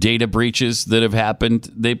of data breaches that have happened.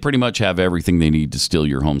 They pretty much have everything they need to steal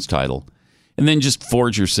your home's title. And then just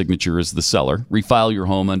forge your signature as the seller, refile your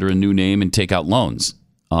home under a new name, and take out loans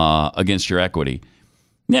against your equity.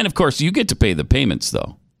 And then, of course, you get to pay the payments,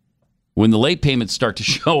 though. When the late payments start to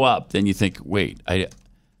show up, then you think, wait, I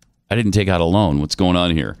didn't take out a loan. What's going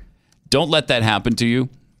on here? Don't let that happen to you.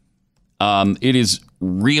 It is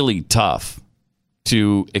really tough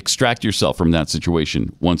to extract yourself from that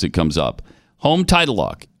situation once it comes up. Home Title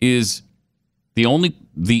Lock is the only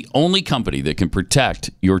company that can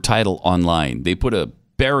protect your title online. They put a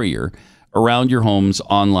barrier around your home's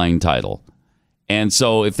online title. And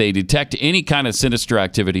so if they detect any kind of sinister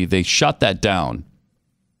activity, they shut that down.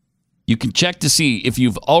 You can check to see if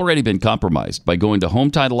you've already been compromised by going to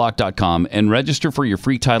HomeTitleLock.com and register for your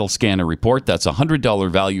free title scanner report. That's a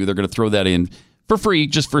 $100 value. They're going to throw that in for free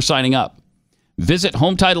just for signing up. Visit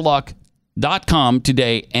HomeTitleLock.com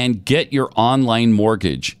today and get your online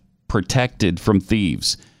mortgage protected from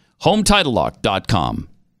thieves. HomeTitleLock.com.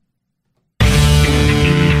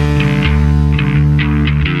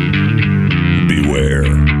 Beware.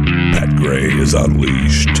 Pat Gray is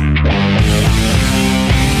unleashed.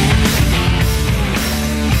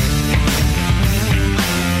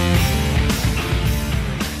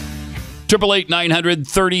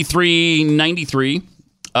 888-900-3393.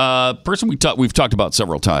 Person we've talked about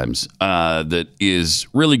several times that is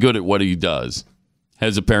really good at what he does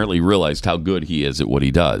has apparently realized how good he is at what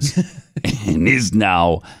he does and is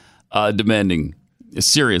now demanding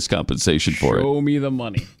serious compensation for it. Show me the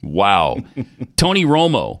money. Wow. Tony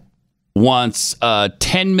Romo wants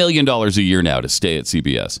 $10 million a year now to stay at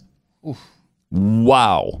CBS. Oof.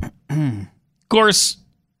 Wow. Of course,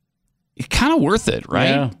 it's kind of worth it, right?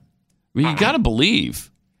 Yeah. I mean, you got to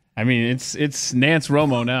believe. I mean, it's Nance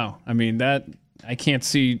Romo now. I mean, that I can't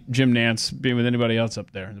see Jim Nance being with anybody else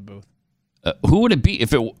up there in the booth. Who would it be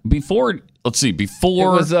if it before? Let's see.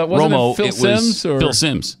 Before Romo, it was Phil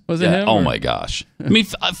Simms. Was it him? Oh my gosh! I mean,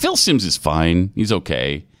 Phil Simms is fine. He's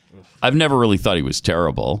okay. I've never really thought he was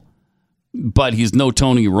terrible, but he's no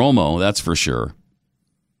Tony Romo, that's for sure.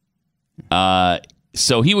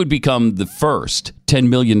 So he would become the first $10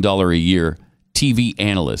 million a year TV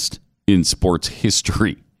analyst in sports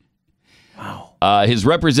history. Wow. His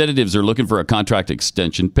representatives are looking for a contract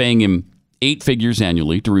extension, paying him 8 figures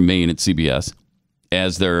annually to remain at CBS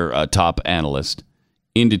as their top analyst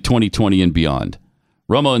into 2020 and beyond.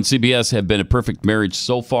 Romo and CBS have been a perfect marriage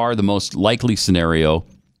so far. The most likely scenario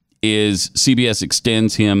is CBS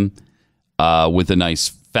extends him with a nice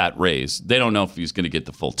fat raise. They don't know if he's going to get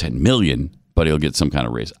the full $10 million, but he'll get some kind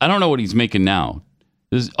of raise. I don't know what he's making now.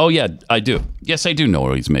 Oh, yeah, I do. Yes, I do know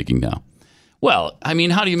what he's making now. Well, I mean,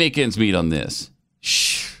 how do you make ends meet on this?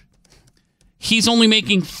 Shh. He's only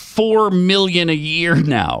making $4 million a year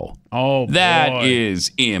now. Oh, boy. That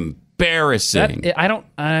is embarrassing. I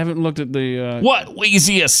haven't looked at the... What? Is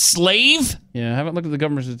he a slave? Yeah, I haven't looked at the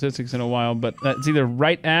government statistics in a while, but that's either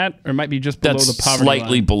right at or it might be just below That's the poverty line.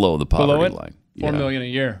 slightly below the poverty line. $4 million a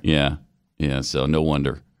year. Yeah. Yeah, so no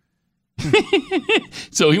wonder.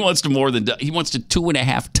 So he wants to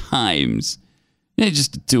 2.5 times. Yeah,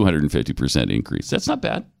 just a 250% increase. That's not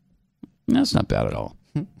bad. That's not bad at all.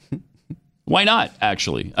 Why not,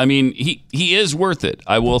 actually? I mean, he is worth it.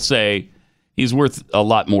 I will say he's worth a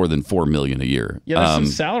lot more than $4 million a year. Yeah, there's some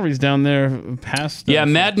salaries down there past... Yeah,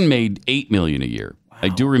 Madden made $8 million a year. Wow. I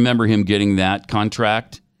do remember him getting that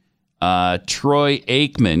contract. Troy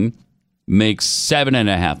Aikman makes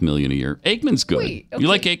 $7.5 million a year. Aikman's good. Wait, okay. You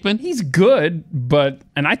like Aikman? He's good,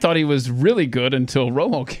 and I thought he was really good until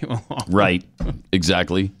Romo came along. Right,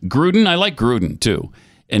 exactly. Gruden, I like Gruden too,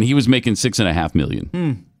 and he was making $6.5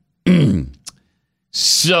 million.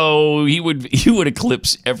 So he would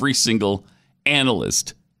eclipse every single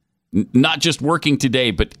analyst, not just working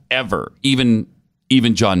today, but ever, even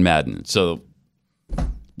John Madden. So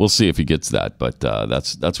we'll see if he gets that, but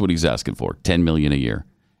that's what he's asking for, $10 million a year.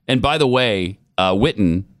 And by the way,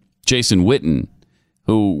 Jason Witten,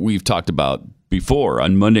 who we've talked about before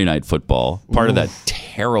on Monday Night Football, part of that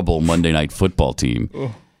terrible Monday Night Football team.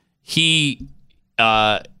 He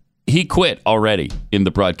quit already in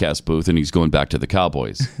the broadcast booth, and he's going back to the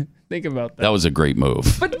Cowboys. Think about that. That was a great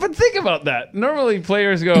move. But think about that. Normally,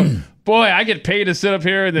 players go, "Boy, I get paid to sit up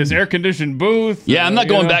here in this air-conditioned booth." Yeah, I'm not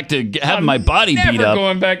going back to having my body beat up. Never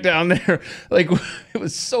going back down there. Like, it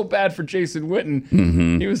was so bad for Jason Witten.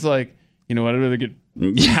 Mm-hmm. He was like, you know what? I'd rather get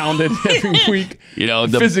pounded every week.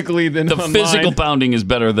 Physically than the online. physical pounding is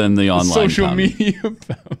better than the online social pounding. media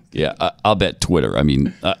pounding. Yeah, I'll bet Twitter. I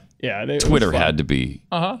mean, Twitter had to be.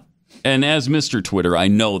 And as Mr. Twitter, I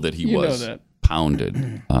know that he was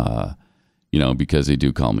pounded. Because they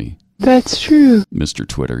do call me. That's true. Mr.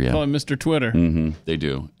 Twitter, yeah. Call him Mr. Twitter. Mm-hmm, they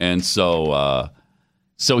do, and so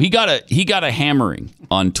he got a hammering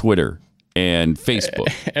on Twitter and Facebook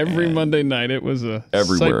every Monday night. It was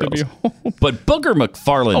everywhere sight to else. But Booger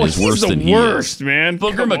McFarland is worse than he is. He's the worst, man.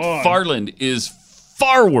 Booger McFarland is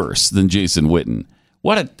far worse than Jason Witten.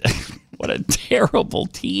 What a terrible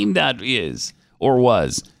team that is or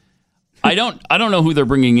was. I don't know who they're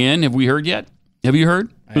bringing in. Have we heard yet? Have you heard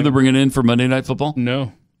who they're bringing in for Monday Night Football?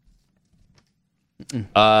 No.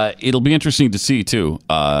 It'll be interesting to see too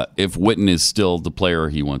if Witten is still the player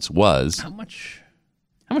he once was. How much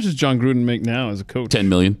does John Gruden make now as a coach? $10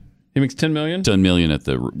 million. He makes $10 million? $10 million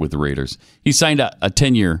with the Raiders. He signed a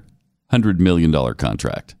 10-year, $100 million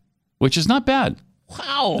contract, which is not bad.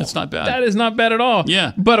 Wow, that's not bad. That is not bad at all.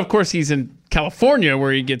 Yeah, but of course he's in California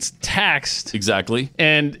where he gets taxed. Exactly.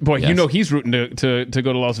 And boy, he's rooting to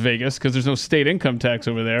go to Las Vegas because there's no state income tax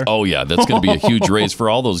over there. Oh yeah, that's going to be a huge raise for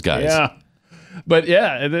all those guys. Yeah. But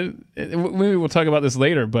yeah, maybe we'll talk about this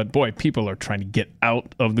later. But boy, people are trying to get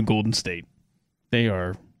out of the Golden State. They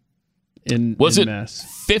are in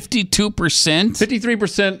mass. 52%?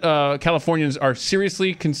 53% Californians are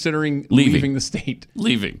seriously considering leaving the state.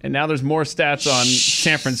 And now there's more stats on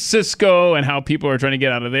San Francisco and how people are trying to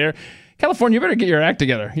get out of there. California, you better get your act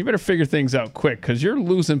together. You better figure things out quick because you're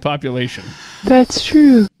losing population. That's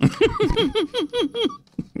true.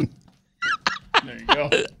 There you go.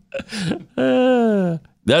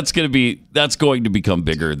 That's going to become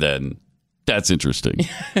bigger than. That's interesting.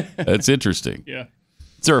 That's interesting. Yeah.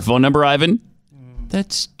 Is there a phone number, Ivan?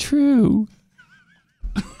 That's true.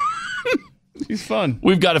 He's fun.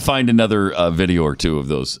 We've got to find another video or two of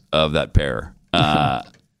that pair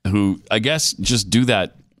who I guess just do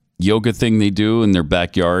that yoga thing they do in their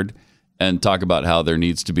backyard and talk about how there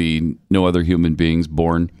needs to be no other human beings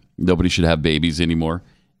born. Nobody should have babies anymore,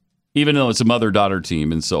 even though it's a mother-daughter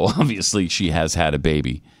team. And so obviously she has had a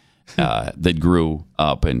baby that grew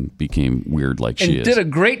up and became weird like she is. And did a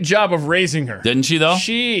great job of raising her. Didn't she, though?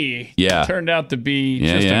 She turned out to be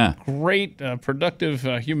just a great, productive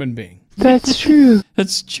human being. That's true.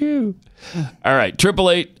 That's true. All right,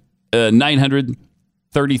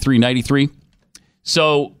 888-900-3393.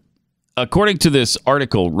 So, according to this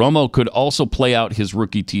article, Romo could also play out his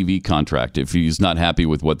rookie TV contract if he's not happy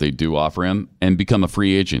with what they do offer him and become a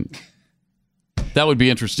free agent. That would be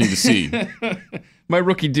interesting to see. My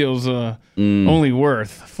rookie deal's only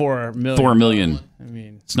worth $4 million. $4 million. I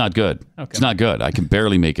mean, it's not good. Okay. It's not good. I can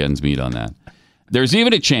barely make ends meet on that. There's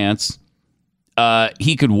even a chance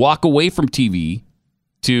he could walk away from TV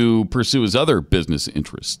to pursue his other business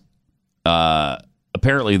interests.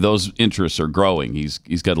 Apparently, those interests are growing.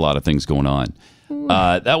 He's got a lot of things going on.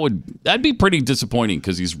 That'd be pretty disappointing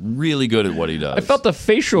because he's really good at what he does. I felt the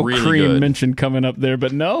facial cream mentioned coming up there,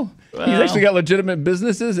 but no. He's actually got legitimate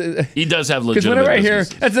businesses. He does have legitimate business. Because whenever I hear,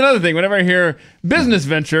 that's another thing, whenever I hear business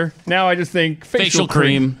venture, now I just think facial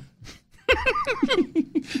cream.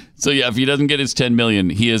 So yeah, if he doesn't get his $10 million,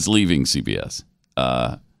 he is leaving CBS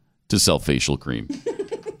to sell facial cream.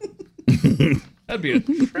 That'd be a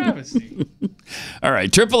travesty. All right,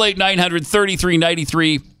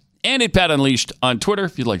 888-900-3393 and at Pat Unleashed on Twitter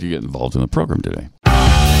if you'd like to get involved in the program today.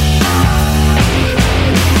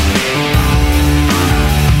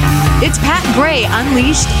 It's Pat Gray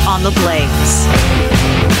Unleashed on the Blaze.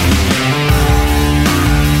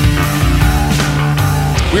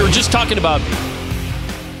 We were just talking about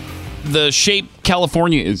the shape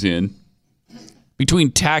California is in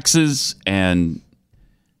between taxes and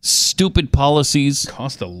stupid policies.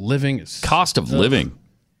 Cost of living is... Cost of living.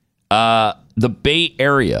 The Bay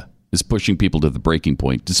Area is pushing people to the breaking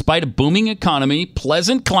point. Despite a booming economy,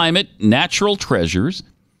 pleasant climate, natural treasures,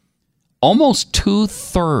 almost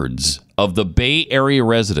 2/3 of the Bay Area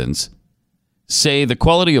residents say the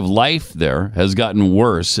quality of life there has gotten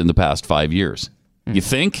worse in the past 5 years. You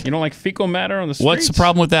think? You don't like fecal matter on the streets? What's the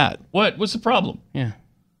problem with that? What's the problem? Yeah.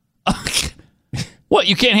 What,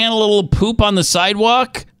 you can't handle a little poop on the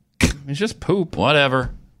sidewalk? It's just poop.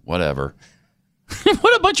 Whatever. What a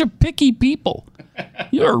bunch of picky people.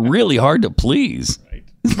 You're really hard to please. Right.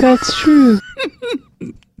 That's true.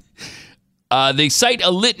 They cite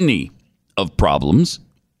a litany of problems.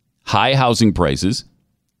 High housing prices.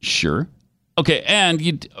 Sure. Okay, and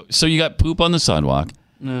you got poop on the sidewalk.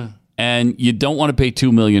 And you don't want to pay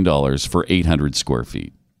 $2 million for 800 square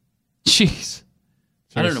feet. Jeez.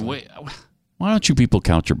 I don't know. Why don't you people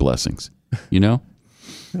count your blessings? You know?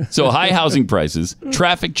 So high housing prices,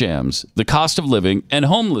 traffic jams, the cost of living, and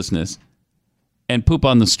homelessness, and poop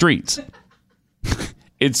on the streets.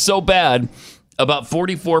 It's so bad. About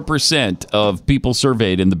 44% of people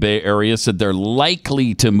surveyed in the Bay Area said they're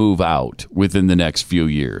likely to move out within the next few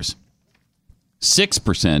years.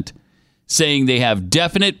 6% saying they have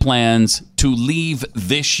definite plans to leave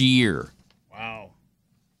this year. Wow.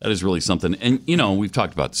 That is really something. And, we've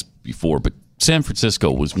talked about this before, but San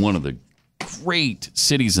Francisco was one of the great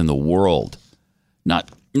cities in the world. Not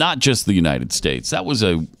just the United States. That was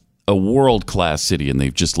a world-class city, and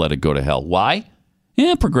they've just let it go to hell. Why?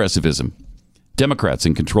 Progressivism. Democrats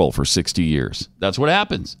in control for 60 years. That's what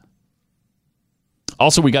happens.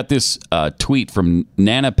 Also, we got this tweet from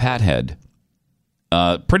Nana Pathead,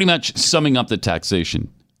 pretty much summing up the taxation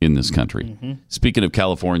in this country. Mm-hmm. Speaking of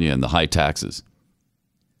California and the high taxes.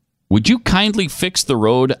 Would you kindly fix the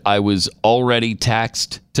road I was already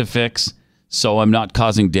taxed to fix so I'm not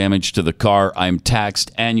causing damage to the car I'm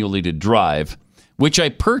taxed annually to drive, which I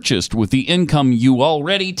purchased with the income you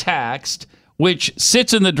already taxed, which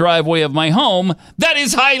sits in the driveway of my home that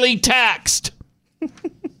is highly taxed?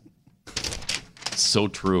 So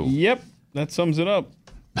true. Yep, that sums it up.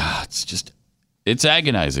 It's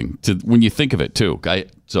agonizing when you think of it, too.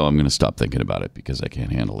 So I'm going to stop thinking about it because I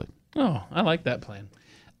can't handle it. Oh, I like that plan.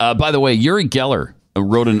 By the way, Uri Geller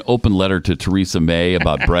wrote an open letter to Theresa May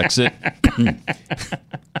about Brexit.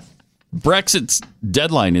 Brexit's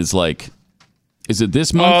deadline is it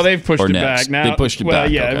this month? Oh, they've pushed or it next? back now. They pushed it back.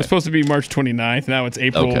 Yeah, okay. It was supposed to be March 29th. Now it's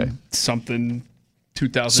April something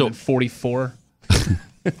 2044.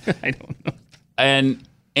 I don't know. And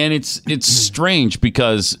it's strange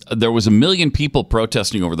because there was 1 million people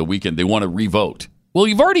protesting over the weekend. They want to re-vote. Well,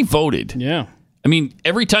 you've already voted. Yeah. I mean,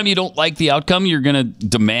 every time you don't like the outcome, you're going to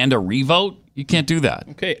demand a re-vote? You can't do that.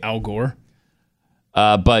 Okay, Al Gore.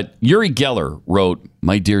 But Uri Geller wrote,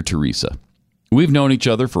 "My dear Teresa, we've known each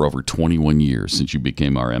other for over 21 years since you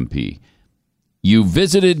became our MP. You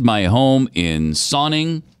visited my home in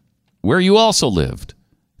Sonning, where you also lived.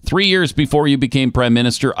 3 years before you became Prime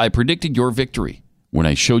Minister, I predicted your victory when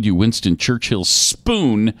I showed you Winston Churchill's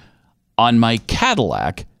spoon on my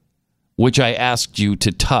Cadillac, which I asked you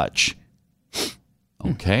to touch."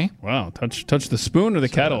 Okay. Wow. Touch the spoon or the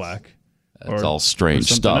Cadillac? That's all strange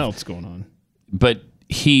something stuff. Else going on. But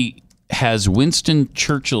he has Winston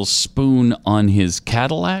Churchill's spoon on his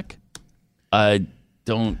Cadillac? I guess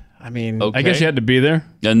you had to be there.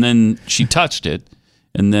 And then she touched it,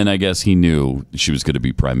 and then I guess he knew she was going to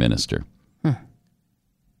be prime minister. Huh.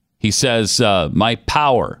 He says, my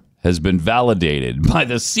power has been validated by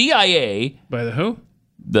the CIA. By the who?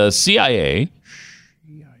 The CIA.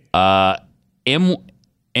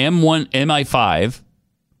 MI5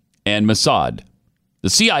 and Mossad. The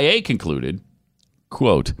CIA concluded,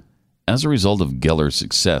 quote, "As a result of Geller's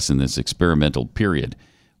success in this experimental period,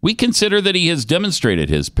 we consider that he has demonstrated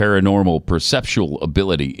his paranormal perceptual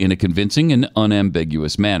ability in a convincing and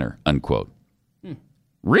unambiguous manner," unquote.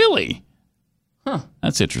 Really? Huh.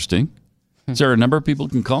 That's interesting. Is there a number of people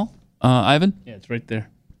can call, Ivan? Yeah, it's right there.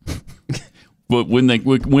 But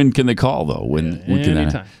when can they call, though? When can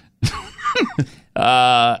anytime.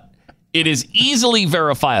 It is easily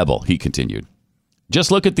verifiable, he continued.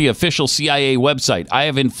 Just look at the official CIA website. I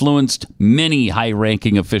have influenced many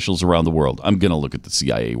high-ranking officials around the world. I'm going to look at the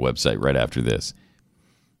CIA website right after this.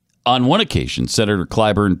 On one occasion, Senator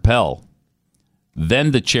Clyburn Pell,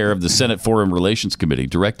 then the chair of the Senate Foreign Relations Committee,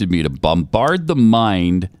 directed me to bombard the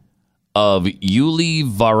mind of Yuli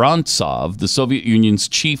Vorontsov, the Soviet Union's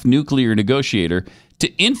chief nuclear negotiator,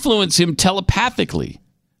 to influence him telepathically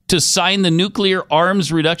to sign the Nuclear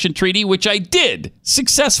Arms Reduction Treaty, which I did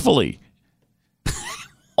successfully.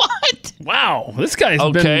 What? Wow, this guy's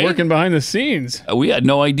been working behind the scenes. We had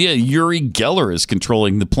no idea Uri Geller is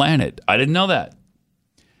controlling the planet. I didn't know that.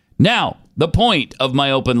 Now, the point of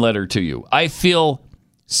my open letter to you. I feel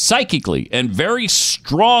psychically and very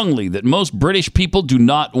strongly that most British people do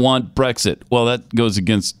not want Brexit. Well, that goes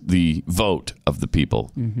against the vote of the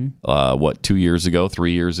people. Mm-hmm. 2 years ago,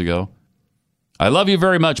 3 years ago? I love you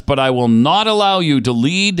very much, but I will not allow you to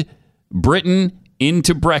lead Britain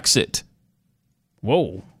into Brexit.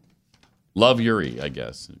 Whoa. Love Uri, I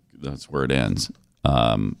guess. That's where it ends.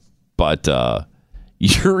 But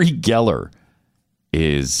Uri Geller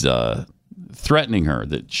is threatening her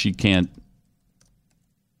that she can't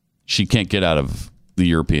get out of the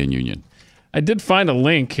European Union. I did find a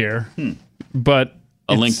link here, but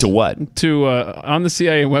a link to what? To on the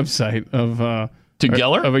CIA website of to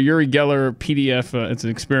Geller of a Uri Geller PDF. It's an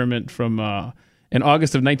experiment from in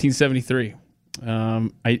August of 1973.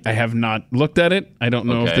 I have not looked at it. I don't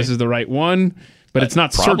know if this is the right one, but it's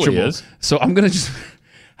not searchable. Is. So I'm gonna just.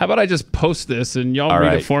 How about I just post this and y'all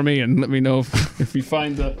read it for me and let me know if you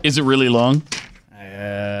find the. Is it really long?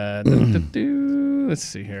 Let's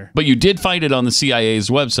see here. But you did find it on the CIA's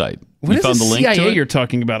website. What is found the link CIA to it? you're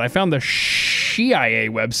talking about? I found the CIA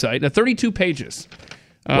website. 32 pages.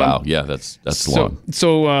 Wow, yeah, that's long.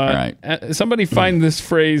 So, right. Somebody find this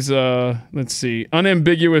phrase. Let's see,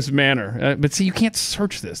 unambiguous manner. But see, you can't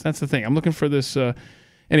search this. That's the thing. I'm looking for this.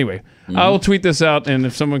 Anyway, I'll tweet this out, and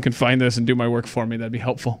if someone can find this and do my work for me, that'd be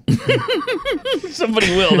helpful.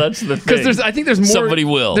 Somebody will. That's the thing. Because I think there's more. Somebody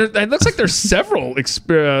will. It looks like there's several.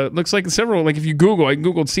 Looks like several. Like if you Google, I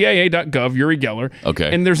googled CIA.gov Uri Geller.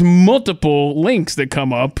 Okay. And there's multiple links that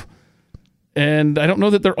come up, and I don't know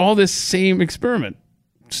that they're all this same experiment.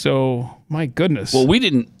 So my goodness. Well, we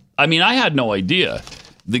didn't. I mean, I had no idea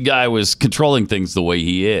the guy was controlling things the way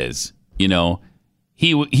he is. You know.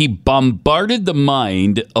 He bombarded the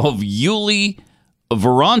mind of Yuli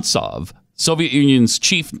Vorontsov, Soviet Union's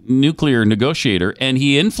chief nuclear negotiator, and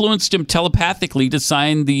he influenced him telepathically to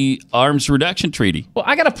sign the arms reduction treaty. Well,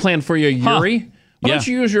 I got a plan for you, Yuri. Why don't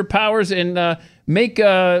you use your powers and make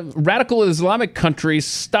radical Islamic countries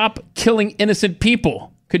stop killing innocent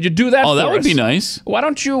people? Could you do that for us? Oh, that would be nice. Why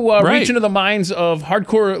don't you reach into the minds of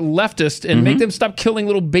hardcore leftists and make them stop killing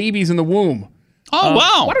little babies in the womb? Oh,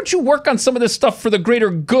 wow. Why don't you work on some of this stuff for the greater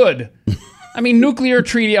good? I mean, nuclear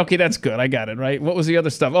treaty. Okay, that's good. I got it, right? What was the other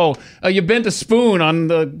stuff? Oh, you bent a spoon on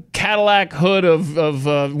the Cadillac hood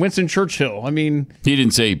of Winston Churchill. I mean... He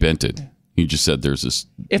didn't say he bent it. He just said there's a...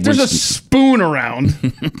 If there's a spoon around,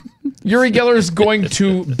 Uri Geller is going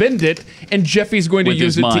to bend it, and Jeffy's going to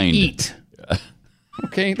use it to eat.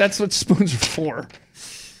 Okay, that's what spoons are for.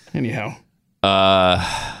 Anyhow.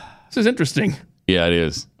 This is interesting. Yeah, it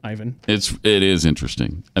is. Ivan. It is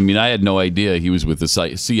interesting. I mean, I had no idea he was with the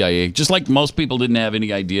CIA. Just like most people didn't have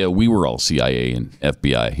any idea we were all CIA and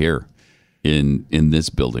FBI here in this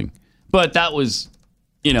building. But that was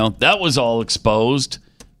all exposed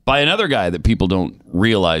by another guy that people don't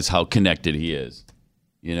realize how connected he is.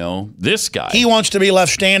 You know, this guy. He wants to be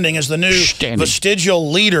left standing as the new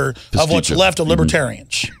vestigial leader of what's left of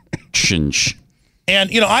libertarians.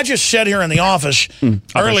 And, I just said here in the office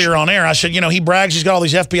earlier on air, I said, he brags he's got all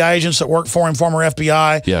these FBI agents that work for him, former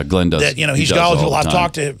FBI. Yeah, Glenn does. That, he's got all I've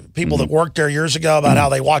talked to people that worked there years ago about how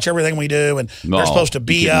they watch everything we do, and they're supposed to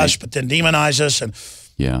be us, but then demonize us. And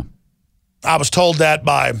yeah, I was told that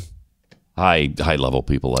by high-level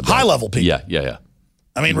people. High-level people. Yeah.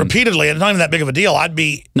 I mean, repeatedly, and it's not even that big of a deal. I'd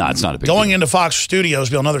be it's not a big going deal. into Fox Studios,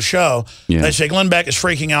 be on another show. Yeah. They'd say, Glenn Beck is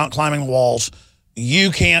freaking out, climbing the walls.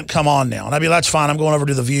 You can't come on now. And I'd be, that's fine. I'm going over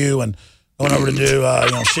to The View and going over to do,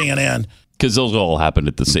 CNN. Because those all happened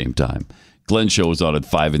at the same time. Glenn's show was on at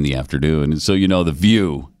 5 in the afternoon. And so, The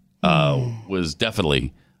View was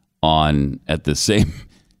definitely on at the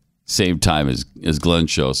same time as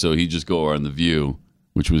Glenn's show. So he'd just go over on The View,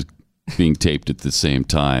 which was being taped at the same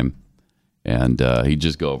time. And he'd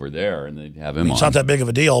just go over there and they'd have him on. It's not that big of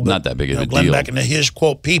a deal. But, not that big of a Glenn deal. Beck and his,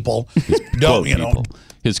 quote, people.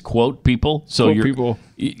 His quote people. So people.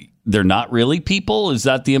 They're not really people? Is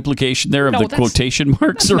that the implication there of the quotation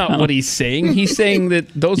marks that's around? Not what he's saying. He's saying that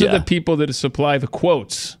those are the people that supply the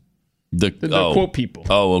quotes. The quote people.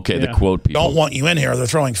 Oh, okay. Yeah. The quote people. Don't want you in here. They're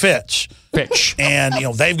throwing fits. And,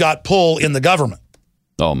 they've got pull in the government.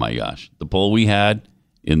 Oh, my gosh. The pull we had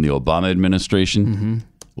in the Obama administration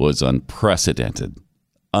was unprecedented.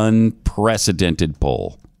 Unprecedented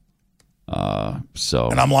pull.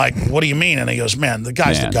 And I'm like, what do you mean? And he goes, man, the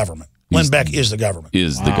guy's the government. Glenn Beck is the government.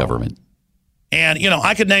 The government. And,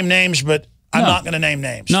 I could name names, but I'm not going to name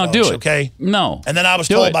names. No, folks, do it. Okay? No. And then I was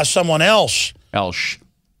told by someone else.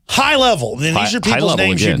 High level. These are people's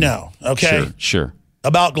names you'd know. Okay? Sure.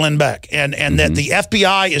 About Glenn Beck. And that the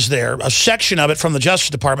FBI is there, a section of it from the Justice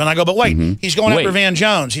Department. I go, but wait, he's going after Van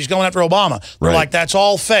Jones. He's going after Obama. They're like, that's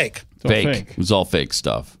all fake. Fake. It was all fake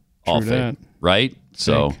stuff. All fake. That. Right?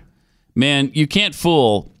 So, man, you can't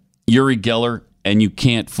fool Uri Geller and you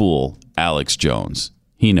can't fool Alex Jones.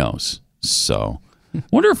 He knows. So,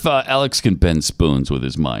 wonder if Alex can bend spoons with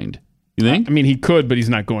his mind. You think? I mean, he could, but he's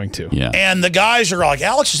not going to. Yeah. And the guys are like,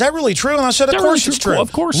 Alex, is that really true? And I said, of course it's true.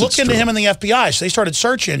 Of course Look into him in the FBI. So they started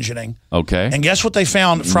search engineing. Okay. And guess what they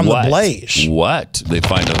found from the Blaze? What? They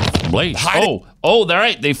find a Blaze. Oh, all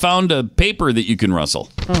right. They found a paper that you can rustle.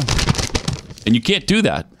 And you can't do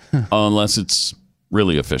that unless it's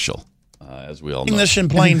really official, as we all know. This in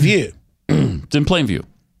plain view. It's in plain view.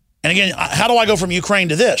 And again, how do I go from Ukraine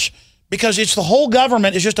to this? Because it's the whole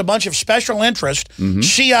government is just a bunch of special interest,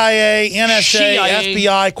 CIA, NSA,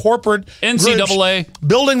 FBI, corporate NCAA, groups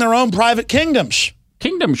building their own private kingdoms.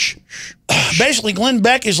 Basically, Glenn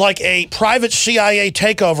Beck is like a private CIA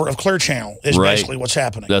takeover of Clear Channel is basically what's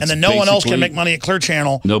happening. That's and then no one else can make money at Clear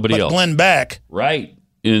Channel nobody but else. Glenn Beck. Right.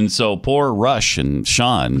 And so poor Rush and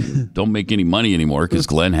Sean don't make any money anymore because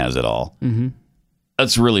Glenn has it all.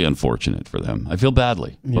 That's really unfortunate for them. I feel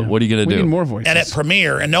badly. But what are you going to do? We need more voices. And at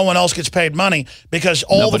Premiere, and no one else gets paid money because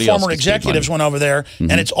all the former executives went over there,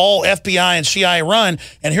 and it's all FBI and CIA run,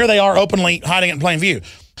 and here they are openly hiding it in plain view.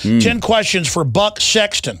 10 questions for Buck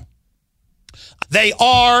Sexton. They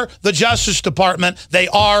are the Justice Department. They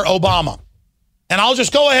are Obama. And I'll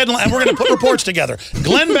just go ahead and we're going to put reports together.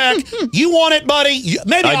 Glenn Beck, you want it, buddy?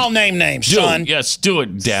 Maybe I'll name names, son. Yes, do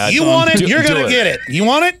it, Dad. You want it? You're going to get it. You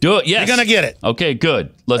want it? Do it, yes. You're going to get it. Okay,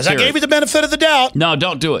 good. Let's hear it. I gave you the benefit of the doubt. No,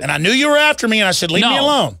 don't do it. And I knew you were after me, and I said, leave me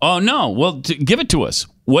alone. Oh, no. Well, give it to us.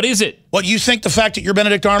 What is it? What, you think the fact that you're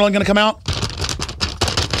Benedict Arnold going to come out?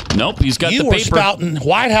 Nope, he's got the paper. You were spouting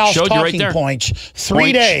White House talking points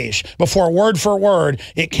 3 days before word for word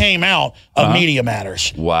it came out of Media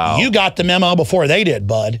Matters. Wow. You got the memo before they did,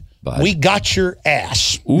 bud. We got your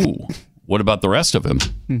ass. Ooh. What about the rest of him?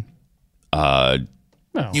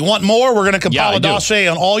 You want more? We're going to compile a dossier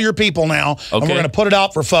on all your people now, and we're going to put it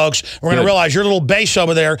out for folks. We're going to realize your little base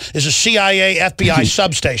over there is a CIA, FBI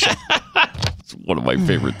substation. It's one of my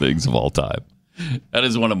favorite things of all time. That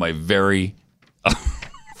is one of my very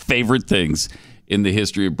favorite things in the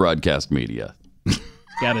history of broadcast media.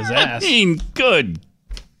 Got his ass. I mean, good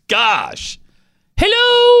gosh.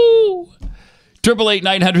 Hello.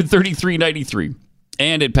 888-900-3393.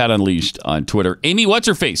 And at Pat Unleashed on Twitter. Amy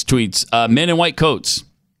What's-Her-Face tweets, men in white coats.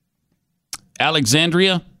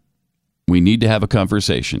 Alexandria, we need to have a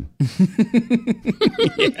conversation.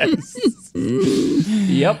 Yes.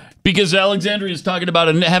 Yep. Because Alexandria is talking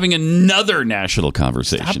about having another national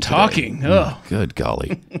conversation. Stop talking. Oh, good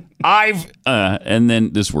golly. And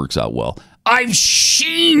then this works out well. I've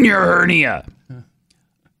seen your hernia.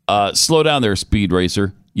 Slow down there, Speed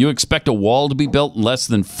Racer. You expect a wall to be built in less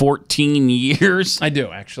than 14 years? I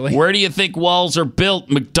do, actually. Where do you think walls are built?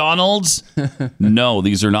 McDonald's? No,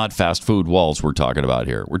 these are not fast food walls we're talking about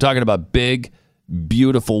here. We're talking about big,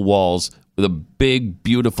 beautiful walls with a big,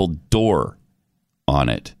 beautiful door on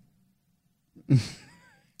it.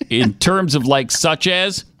 In terms of like such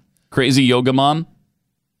as Crazy Yoga Mom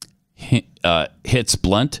hits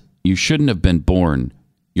blunt, you shouldn't have been born.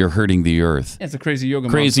 You're hurting the earth. Yeah, it's a Crazy Yoga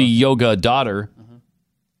Mom. Crazy Yoga daughter.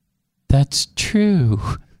 That's true.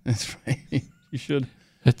 That's right. You should.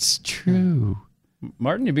 That's true.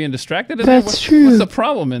 Martin, you're being distracted? That's true. What's the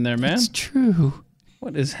problem in there, man? That's true.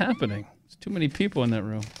 What is happening? There's too many people in that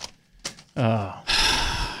room.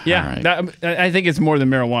 Yeah, right. I think it's more than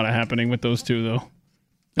marijuana happening with those two, though.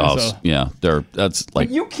 Yeah. That's like...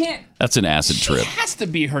 But you can't... That's an acid trip. It has to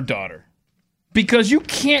be her daughter. Because you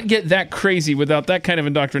can't get that crazy without that kind of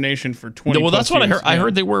indoctrination for 20 Well, that's what years. I heard. I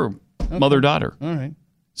heard they were mother-daughter. All right.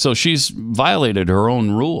 So she's violated her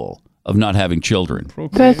own rule of not having children.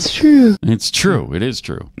 That's true. It's true. It is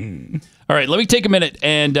true. All right, let me take a minute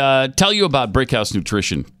and tell you about Brickhouse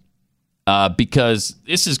Nutrition because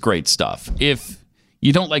this is great stuff. If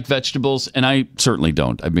you don't like vegetables, and I certainly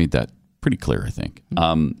don't, I've made that pretty clear, I think.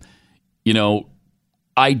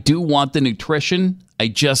 I do want the nutrition. I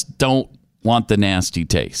just don't want the nasty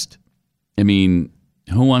taste. I mean,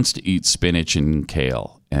 who wants to eat spinach and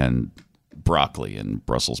kale and broccoli and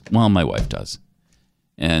Brussels? Well, my wife does,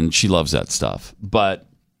 and she loves that stuff. But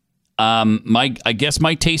I guess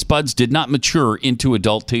my taste buds did not mature into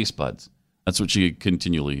adult taste buds. That's what she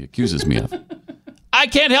continually accuses me of. I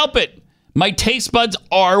can't help it. My taste buds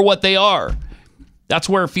are what they are. That's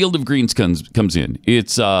where Field of Greens comes in.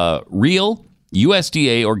 It's real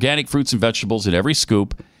USDA organic fruits and vegetables in every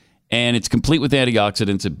scoop. And it's complete with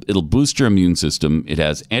antioxidants. It'll boost your immune system. It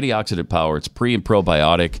has antioxidant power. It's pre and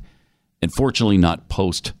probiotic. And fortunately not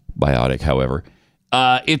postbiotic, however.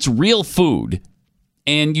 It's real food.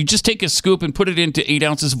 And you just take a scoop and put it into 8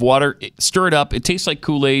 ounces of water. Stir it up. It tastes like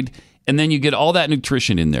Kool-Aid. And then you get all that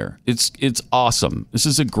nutrition in there. It's awesome. This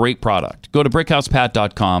is a great product. Go to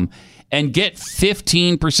BrickhousePat.com and get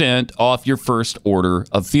 15% off your first order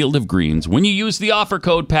of Field of Greens when you use the offer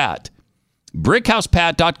code PAT.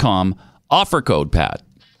 BrickhousePat.com, offer code PAT.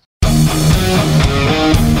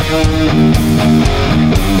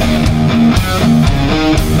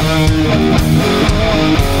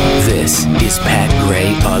 This is Pat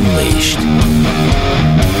Gray Unleashed.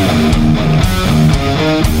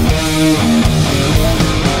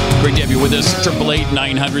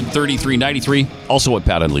 888-900-3393. Also at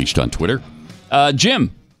Pat Unleashed on Twitter.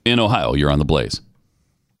 Jim in Ohio, you're on the Blaze.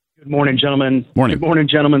 Good morning, gentlemen. Morning. Good morning,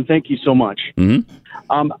 gentlemen. Thank you so much.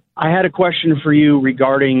 Mm-hmm. I had a question for you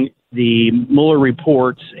regarding the Mueller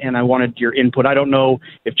reports, and I wanted your input. I don't know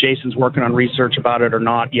if Jason's working on research about it or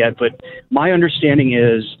not yet, but my understanding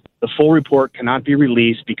is the full report cannot be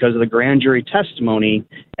released because of the grand jury testimony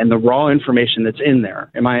and the raw information that's in there.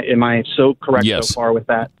 Am I so correct so far with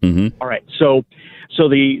that? Mm-hmm. All right. So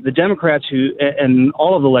the Democrats and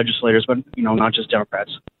all of the legislators, but not just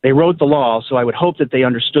Democrats, they wrote the law. So I would hope that they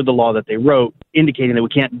understood the law that they wrote, indicating that we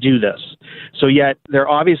can't do this. So yet they're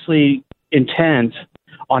obviously intent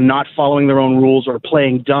on not following their own rules or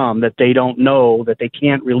playing dumb, that they don't know that they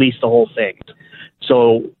can't release the whole thing.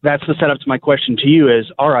 So that's the setup to my question to you is,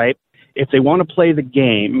 all right, if they want to play the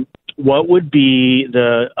game, what would be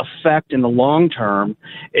the effect in the long term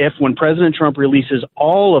if when President Trump releases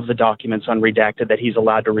all of the documents unredacted that he's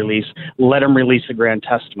allowed to release, let him release the grand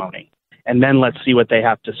testimony? And then let's see what they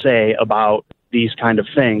have to say about these kind of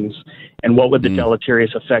things. And what would the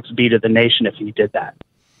deleterious effects be to the nation if he did that?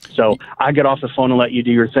 So I get off the phone and let you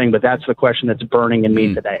do your thing, but that's the question that's burning in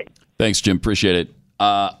me today. Thanks, Jim. Appreciate it.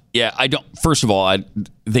 Yeah, I don't. First of all,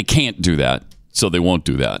 they can't do that, so they won't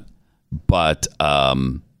do that. But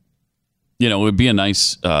it would be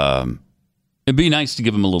it'd be nice to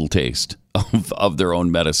give them a little taste of their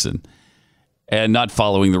own medicine and not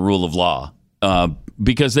following the rule of law,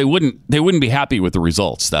 because they wouldn't be happy with the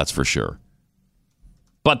results. That's for sure.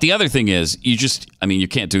 But the other thing is, you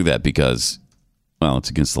can't do that because, well, it's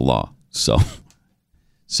against the law. So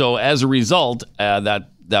as a result, that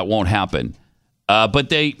won't happen. But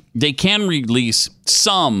they can release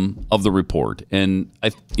some of the report, and I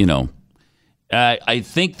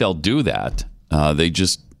think they'll do that. They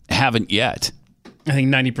just haven't yet. I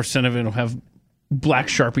think 90% of it will have black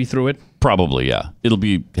Sharpie through it. Probably, yeah. It'll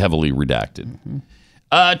be heavily redacted.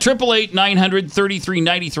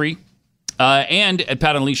 888-900-3393 and at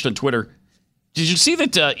Pat Unleashed on Twitter. Did you see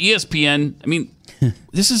that ESPN? I mean,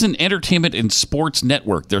 this is an entertainment and sports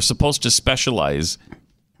network. They're supposed to specialize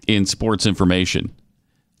in sports information.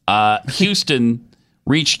 Houston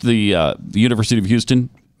reached the University of Houston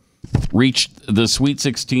reached the Sweet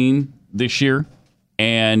 16 this year,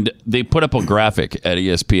 and they put up a graphic at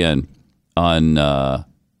ESPN on the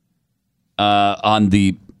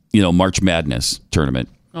March Madness tournament.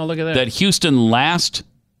 Oh, look at that! That Houston last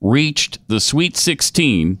reached the Sweet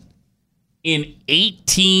 16 in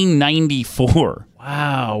 1894.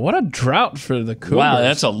 Wow, what a drought for the Cougars. Wow,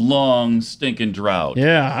 that's a long stinking drought.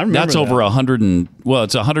 Yeah, I remember that's over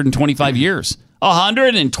 125 years.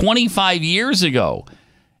 125 years ago.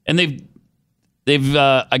 And they've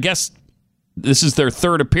I guess this is their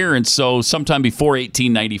third appearance, so sometime before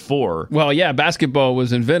 1894. Well, yeah, basketball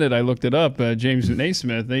was invented. I looked it up. James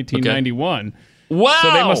Naismith, 1891. Okay. Wow.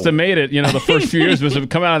 So they must have made it. The first few years must have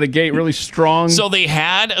come out of the gate really strong. So they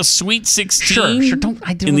had a Sweet 16 sure. in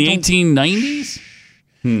the 1890s?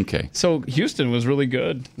 Okay. So Houston was really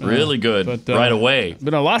good. Really good right away.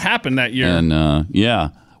 But a lot happened that year. And, yeah.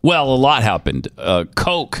 Well, a lot happened.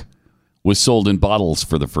 Coke was sold in bottles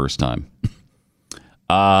for the first time.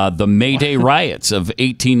 The May Day riots of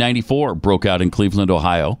 1894 broke out in Cleveland,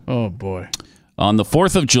 Ohio. Oh, boy. On the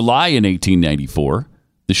 4th of July in 1894,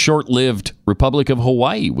 the short-lived Republic of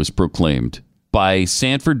Hawaii was proclaimed by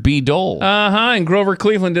Sanford B. Dole. And Grover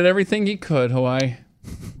Cleveland did everything he could, Hawaii.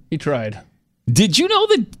 He tried. Did you know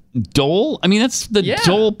that Dole? I mean, that's the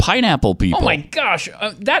Dole pineapple people. Oh, my gosh.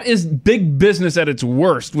 That is big business at its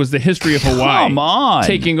worst, was the history of Hawaii. Come on.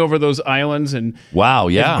 Taking over those islands. And wow,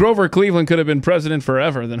 yeah. If Grover Cleveland could have been president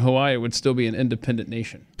forever, then Hawaii would still be an independent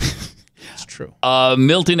nation. It's true.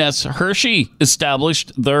 Milton S. Hershey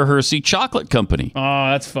established the Hershey Chocolate Company.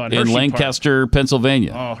 Oh, that's fun. In Hershey Lancaster, Park.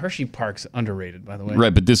 Pennsylvania. Oh, Hershey Park's underrated, by the way.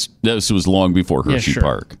 Right, but this was long before Hershey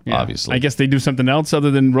Park, obviously. I guess they do something else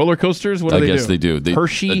other than roller coasters? What do they do? I guess they do.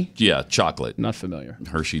 Hershey? Chocolate. Not familiar.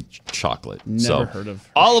 Hershey Chocolate. Never heard of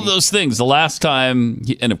Hershey. All of those things. The last time,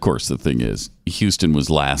 and of course the thing is, Houston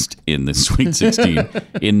was last in the Sweet 16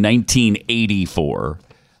 in 1984.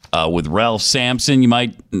 With Ralph Sampson,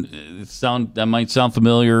 that might sound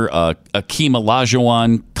familiar. Akeem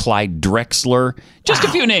Olajuwon, Clyde Drexler, just a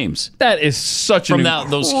few names. That is such an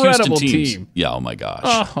those Houston teams. team. Yeah, oh my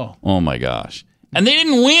gosh. Oh my gosh. And they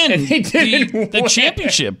didn't win the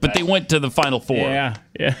championship, but they went to the Final Four. Yeah.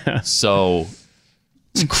 So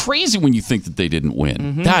it's crazy when you think that they didn't win.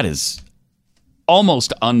 Mm-hmm. That is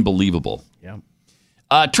almost unbelievable. Yeah.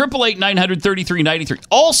 888-900-3393.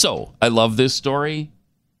 Also, I love this story.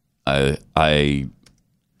 I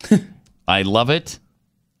love it,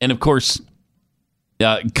 and of course,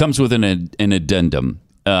 it comes with an addendum.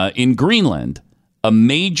 in Greenland, a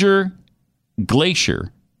major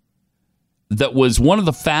glacier that was one of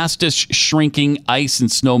the fastest shrinking ice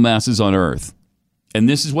and snow masses on Earth. And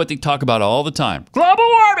this is what they talk about all the time. Global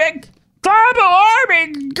warming! Global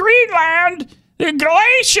warming! Greenland! The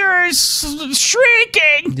glacier's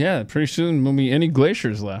shrinking! Yeah, pretty soon won't be any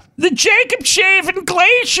glaciers left. The Jacob Shaven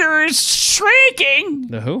Glacier is shrinking!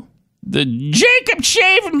 The who? The Jacob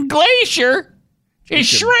Shaven Glacier is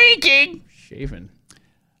shrinking! Shaven.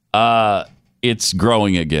 It's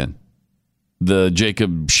growing again. The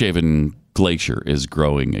Jacob Shaven Glacier is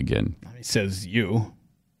growing again. He says you.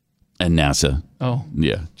 And NASA. Oh.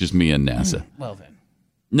 Yeah, just me and NASA. Well then.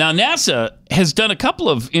 Now, NASA has done a couple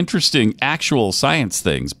of interesting actual science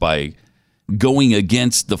things by going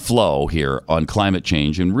against the flow here on climate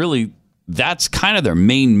change. And really, that's kind of their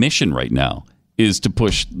main mission right now, is to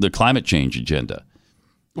push the climate change agenda.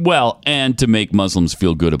 Well, and to make Muslims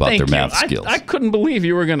feel good about their math skills. I couldn't believe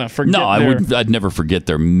you were going to forget. No, I'd never forget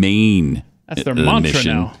their main That's their mantra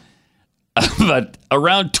mission. now. But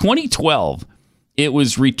around 2012, it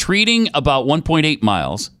was retreating about 1.8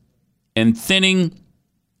 miles and thinning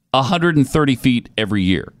 130 feet every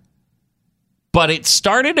year. But it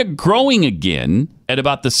started growing again at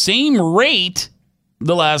about the same rate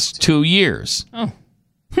the last 2 years.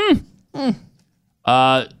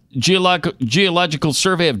 Geological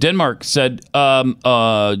Survey of Denmark said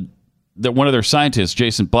that one of their scientists,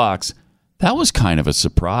 Jason Box, that was kind of a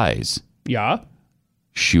surprise. Yeah?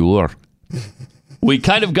 Sure. We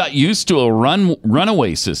kind of got used to a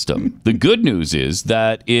runaway system. The good news is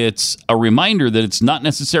that it's a reminder that it's not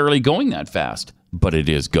necessarily going that fast, but it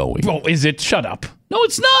is going. Well, is it? Shut up. No,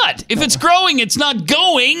 it's not. If it's growing, it's not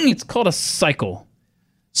going. It's called a cycle.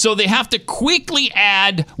 So they have to quickly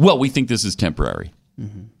add, well, we think this is temporary.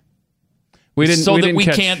 Mm-hmm. We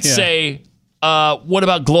can't say, what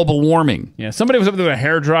about global warming? Yeah, somebody was up there with a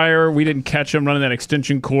hairdryer. We didn't catch them running that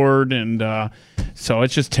extension cord, and so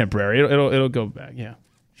it's just temporary. It'll go back. Yeah,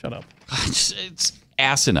 shut up. It's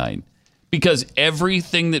asinine because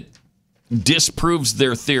everything that disproves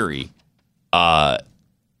their theory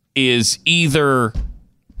is either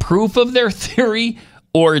proof of their theory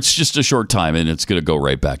or it's just a short time and it's going to go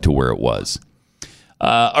right back to where it was.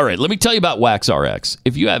 All right, let me tell you about Wax RX.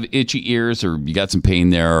 If you have itchy ears or you got some pain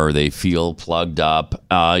there or they feel plugged up,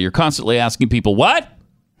 you're constantly asking people, what?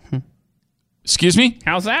 Excuse me?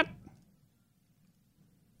 How's that?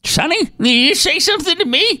 Sonny, did you say something to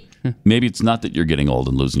me? Maybe it's not that you're getting old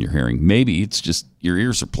and losing your hearing. Maybe it's just your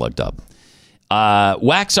ears are plugged up.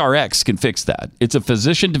 Wax RX can fix that. It's a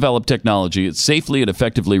physician-developed technology. It safely and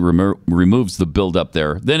effectively removes the buildup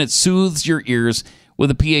there. Then it soothes your ears with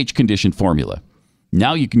a pH-conditioned formula.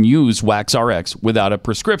 Now you can use Wax RX without a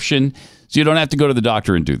prescription, so you don't have to go to the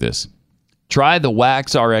doctor and do this. Try the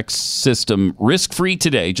Wax RX system risk-free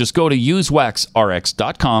today. Just go to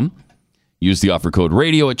usewaxrx.com. Use the offer code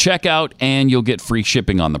radio at checkout, and you'll get free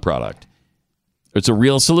shipping on the product. It's a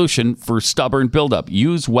real solution for stubborn buildup.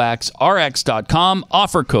 Use waxrx.com,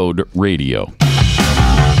 offer code radio.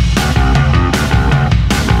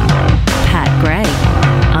 Pat Gray,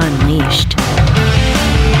 Unleashed.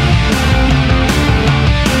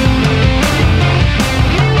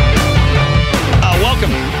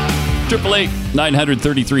 Welcome.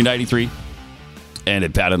 888-933-93 and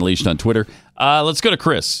at Pat Unleashed on Twitter. Let's go to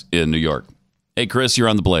Chris in New York. Hey, Chris, you're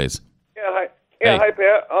on the Blaze. Hi,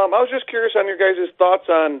 Pat. I was just curious on your guys' thoughts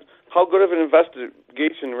on how good of an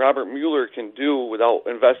investigation Robert Mueller can do without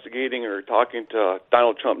investigating or talking to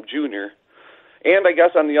Donald Trump Jr. And I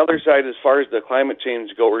guess on the other side, as far as the climate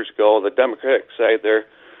change goers go, the Democratic side there,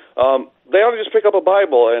 they ought to just pick up a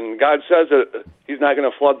Bible, and God says that he's not going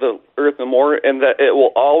to flood the earth no more, and that it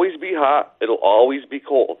will always be hot, it'll always be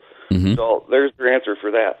cold. Mm-hmm. So there's your answer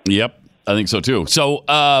for that. Yep, I think so too. So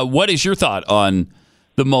what is your thought on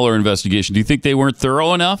the Mueller investigation? Do you think they weren't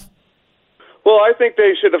thorough enough? Well, I think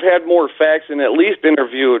they should have had more facts and at least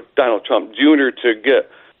interviewed Donald Trump Jr. to get,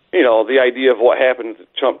 the idea of what happened at the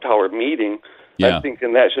Trump Tower meeting. Yeah. I think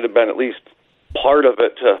that should have been at least part of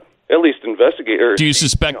it to at least investigate. Do you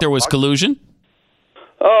suspect there was collusion?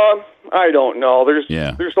 I don't know. There's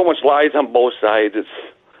so much lies on both sides.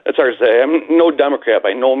 It's hard to say. I'm no Democrat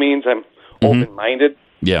by no means. I'm open-minded.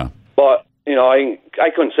 Yeah. But, I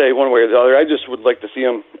couldn't say one way or the other. I just would like to see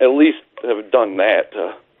them at least have done that.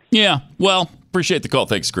 Yeah. Well, appreciate the call.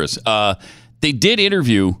 Thanks, Chris. They did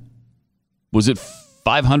interview, was it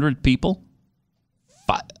 500 people?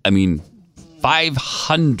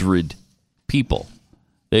 500 people.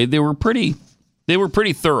 They were pretty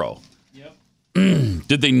thorough. Yep.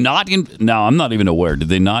 Did they not? Now I'm not even aware. Did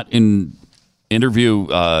they not interview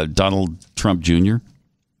Donald Trump Jr.?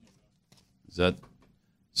 Is that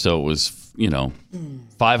So it was,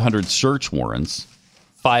 500 search warrants,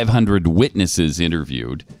 500 witnesses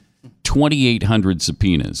interviewed, 2,800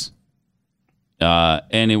 subpoenas.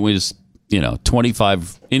 And it was,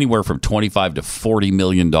 anywhere from $25 to $40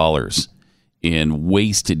 million in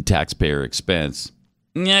wasted taxpayer expense.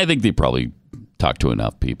 Yeah, I think they probably talked to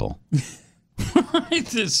enough people.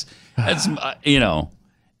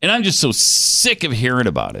 And I'm just so sick of hearing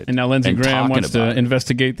about it. And now Lindsey Graham wants to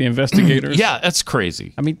investigate the investigators. Yeah, that's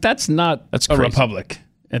crazy. I mean, that's a republic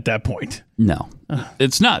at that point. No,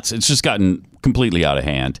 it's nuts. It's just gotten completely out of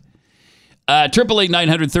hand.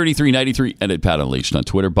 888-933-93 and at Pat Unleashed on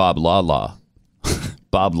Twitter. Bob Lala.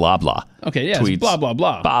 Bob Loblaw. Okay, yeah, tweets, it's blah, blah,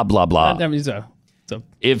 blah. Bob blah, blah. That means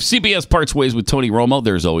if CBS parts ways with Tony Romo,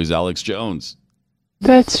 there's always Alex Jones.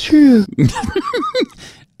 That's true.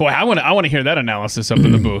 Boy, I want to hear that analysis up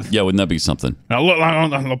in the booth. Yeah, wouldn't that be something? Now look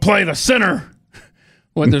on the play, the center.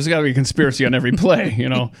 Well, there's got to be a conspiracy on every play,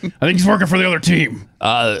 I think he's working for the other team.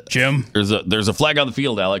 Jim, there's a flag on the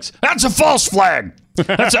field, Alex. That's a false flag.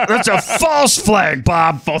 That's a false flag,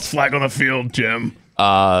 Bob. False flag on the field, Jim.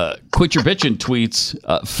 Quit your bitching tweets.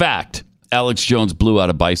 Fact: Alex Jones blew out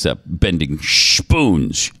a bicep bending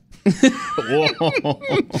spoons.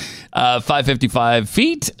 555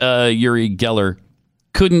 feet. Uri Geller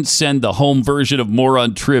couldn't send the home version of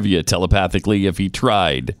Moron Trivia telepathically if he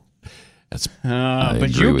tried. That's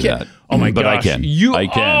but you can. That. Oh my but gosh! I can. I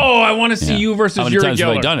can. Oh, I want to see you versus Uri Geller. How many times have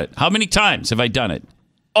I done it? How many times have I done it?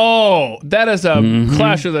 Oh, that is a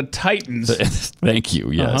Clash of the Titans. Thank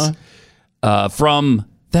you. Yes. From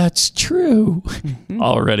That's True.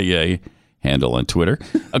 Already a handle on Twitter.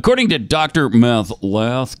 According to Dr.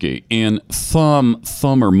 Mathlasky, in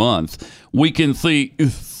Thumber Month, we can see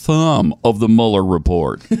thumb of the Mueller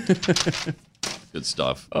report. Good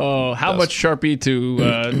stuff. Oh, how much Sharpie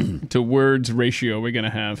to words ratio are we going to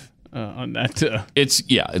have on that? It's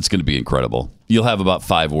going to be incredible. You'll have about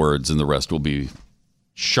 5 words, and the rest will be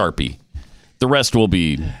Sharpie. The rest will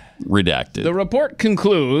be redacted. The report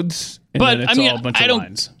concludes, but then it's all a bunch of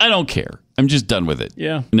lines. I don't care. I'm just done with it.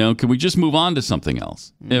 Yeah. Can we just move on to something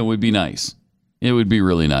else? It would be nice. It would be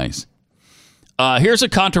really nice. Here's a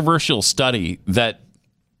controversial study that,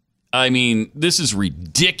 this is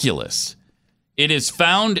ridiculous. It is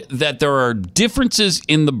found that there are differences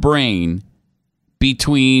in the brain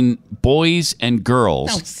between boys and girls.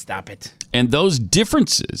 No, stop it. And those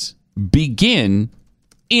differences begin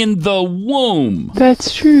in the womb.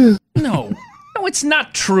 That's true. No, it's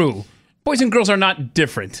not true. Boys and girls are not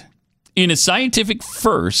different. In a scientific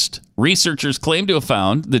first, researchers claim to have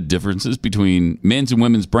found the differences between men's and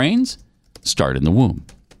women's brains start in the womb.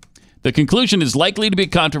 The conclusion is likely to be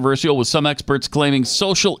controversial, with some experts claiming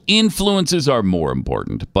social influences are more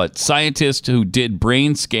important. But scientists who did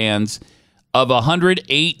brain scans of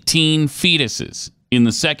 118 fetuses in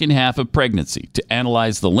the second half of pregnancy to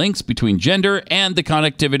analyze the links between gender and the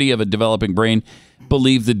connectivity of a developing brain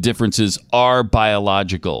believe the differences are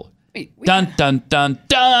biological. Dun, dun, dun,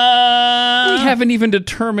 dun! We haven't even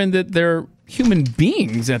determined that they're human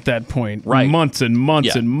beings at that point. Right. Months and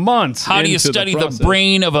months and months. How do you study the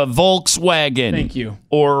brain of a Volkswagen? Thank you.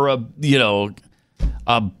 Or a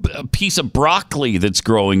piece of broccoli that's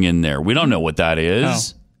growing in there. We don't know what that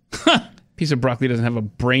is. Oh. Piece of broccoli doesn't have a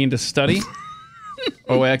brain to study?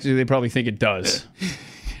 Oh, actually, they probably think it does.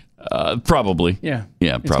 Probably. Yeah.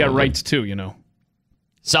 Yeah, probably. It's got rights too,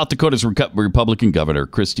 South Dakota's Republican Governor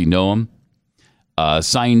Kristi Noem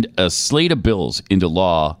signed a slate of bills into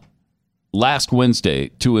law last Wednesday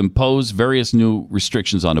to impose various new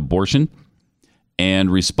restrictions on abortion and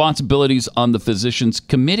responsibilities on the physicians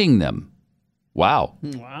committing them. Wow.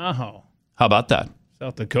 Wow. How about that?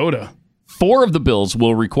 South Dakota. 4 of the bills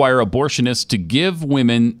will require abortionists to give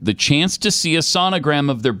women the chance to see a sonogram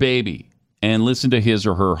of their baby and listen to his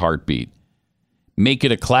or her heartbeat. Make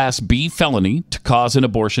it a Class B felony to cause an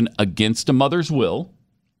abortion against a mother's will.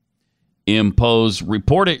 Impose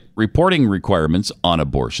reporting requirements on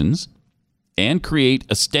abortions. And create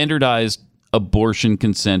a standardized abortion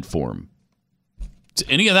consent form. Is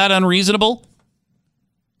any of that unreasonable?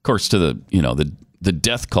 Of course, to the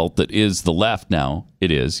death cult that is the left now,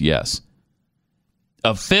 it is, yes.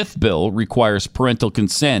 A 5th bill requires parental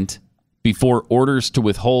consent before orders to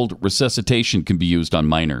withhold resuscitation can be used on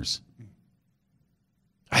minors.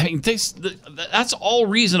 That's all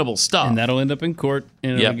reasonable stuff. And that'll end up in court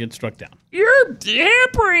and it'll get struck down. You're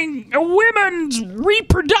hampering a women's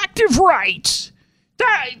reproductive rights.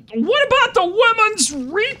 What about the women's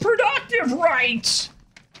reproductive rights?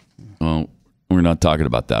 Well, we're not talking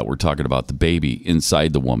about that. We're talking about the baby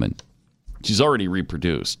inside the woman. She's already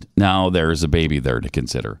reproduced. Now there's a baby there to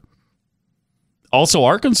consider. Also,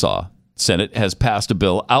 Arkansas Senate has passed a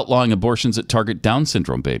bill outlawing abortions that target Down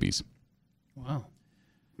syndrome babies. Wow.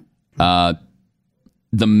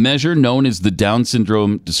 The measure, known as the Down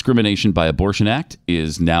Syndrome Discrimination by Abortion Act,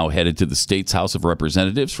 is now headed to the state's House of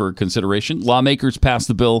Representatives for consideration. Lawmakers passed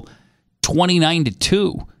the bill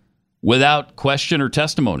 29-2 without question or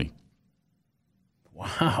testimony.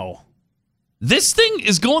 Wow. This thing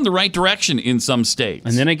is going the right direction in some states.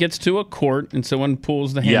 And then it gets to a court and someone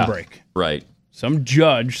pulls the handbrake. Yeah, right. Some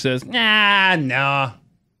judge says, nah,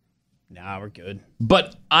 we're good.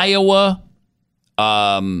 But Iowa,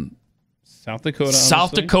 South Dakota,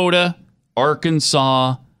 South Dakota,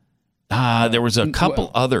 Arkansas, there was a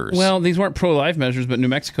couple others. Well, these weren't pro-life measures, but New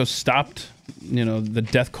Mexico stopped, the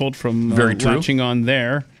death cult from latching on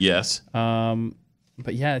there. Yes.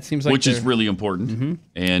 But yeah, it seems like which is really important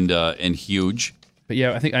and huge. But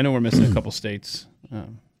yeah, I know we're missing a couple states.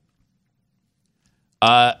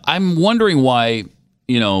 I'm wondering why,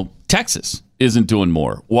 Texas isn't doing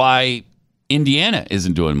more. Why Indiana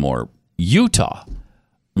isn't doing more. Utah,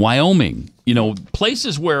 Wyoming,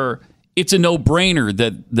 places where it's a no-brainer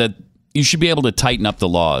that you should be able to tighten up the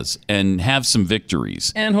laws and have some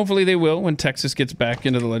victories. And hopefully they will when Texas gets back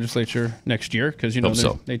into the legislature next year, because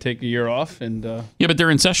they take a year off and. Yeah, but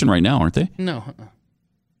they're in session right now, aren't they? No.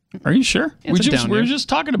 Are you sure? We were just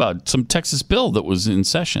talking about some Texas bill that was in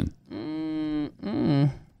session. I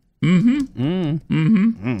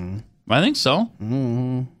think so.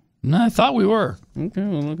 No, I thought we were. Okay,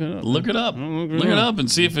 well, look it up. Look it up. Look it up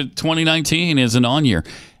and see if 2019 is an on year.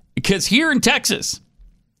 Because here in Texas,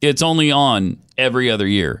 it's only on every other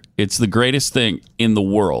year. It's the greatest thing in the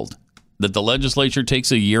world that the legislature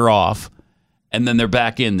takes a year off and then they're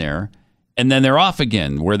back in there and then they're off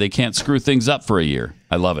again where they can't screw things up for a year.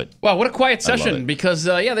 I love it. Wow, what a quiet session because,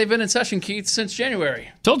 they've been in session, Keith, since January.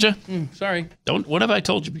 Told you. Sorry. What have I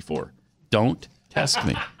told you before? Don't test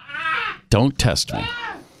me. Don't test me.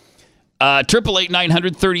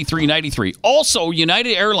 888-900-3393. Also,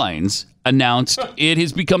 United Airlines announced it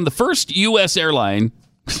has become the first U.S. airline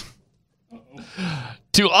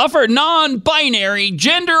to offer non-binary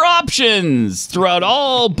gender options throughout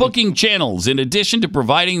all booking channels, in addition to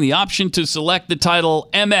providing the option to select the title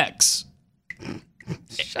MX.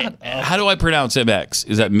 Shut up. How do I pronounce MX?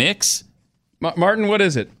 Is that mix? Martin, what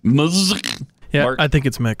is it? Yeah, I think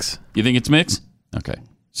it's mix. You think it's mix? Okay,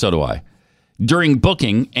 so do I. During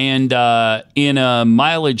booking and in a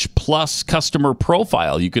Mileage Plus customer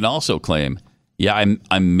profile, you can also claim,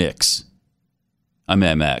 I'm mix. I'm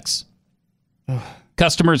MX.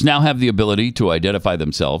 Customers now have the ability to identify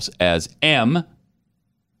themselves as M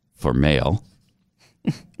for male,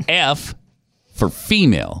 F for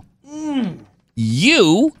female,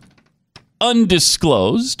 U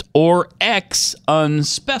undisclosed, or X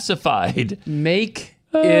unspecified. Make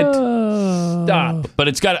it stop.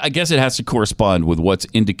 But I guess it has to correspond with what's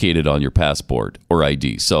indicated on your passport or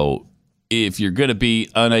ID. So if you're going to be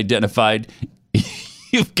unidentified,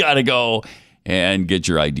 you've got to go and get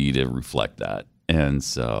your ID to reflect that. And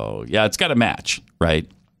so, it's got to match, right?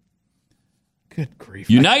 Good grief.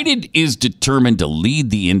 United is determined to lead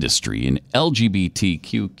the industry in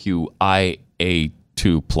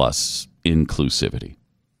LGBTQIA2+ inclusivity.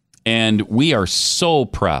 And we are so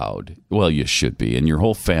proud. Well, you should be, and your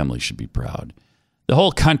whole family should be proud. The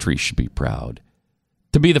whole country should be proud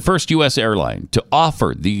to be the first U.S. airline to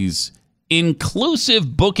offer these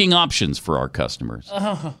inclusive booking options for our customers.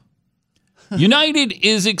 United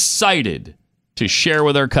is excited to share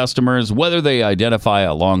with our customers whether they identify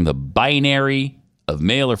along the binary of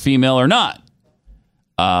male or female or not,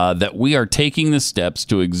 that we are taking the steps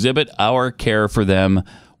to exhibit our care for them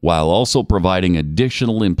while also providing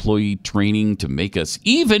additional employee training to make us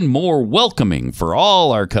even more welcoming for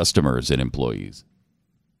all our customers and employees.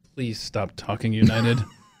 Please stop talking, United.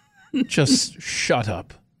 Just shut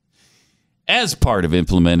up. As part of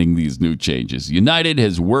implementing these new changes, United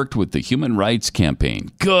has worked with the Human Rights Campaign,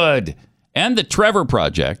 good, and the Trevor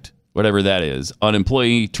Project, whatever that is, on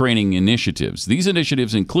employee training initiatives. These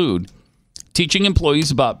initiatives include teaching employees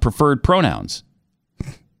about preferred pronouns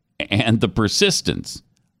and the persistence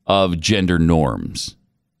of gender norms.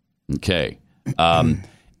 Okay.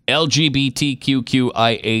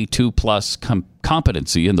 LGBTQIA2+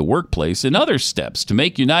 competency in the workplace and other steps to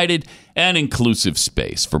make United an inclusive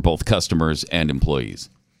space for both customers and employees,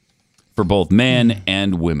 for both men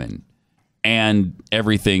and women, and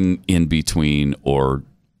everything in between or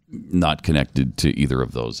not connected to either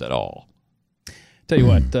of those at all. Tell you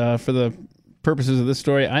what, for the purposes of this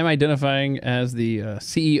story, I'm identifying as the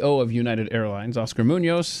CEO of United Airlines, Oscar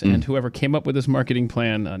Munoz, and whoever came up with this marketing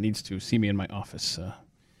plan needs to see me in my office.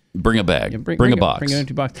 Bring a bag. Bring a box. Bring an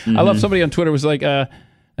empty box. I love somebody on Twitter was like,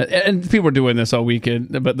 And people were doing this all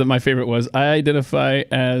weekend, but my favorite was, I identify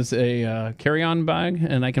as a carry-on bag,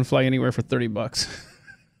 and I can fly anywhere for $30.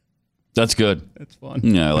 That's good. That's fun.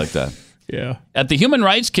 Yeah, I like that. Yeah. At the Human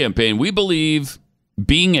Rights Campaign, we believe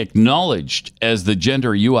being acknowledged as the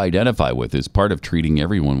gender you identify with is part of treating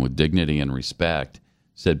everyone with dignity and respect,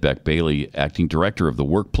 said Beck Bailey, acting director of the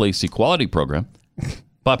Workplace Equality Program.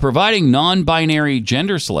 By providing non-binary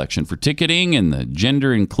gender selection for ticketing and the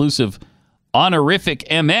gender-inclusive honorific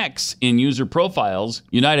MX in user profiles,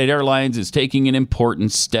 United Airlines is taking an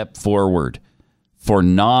important step forward for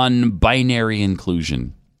non-binary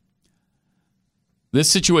inclusion. This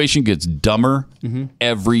situation gets dumber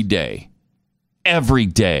every day. Every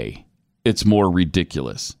day, it's more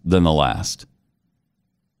ridiculous than the last.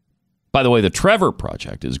 By the way, the Trevor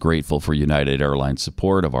Project is grateful for United Airlines'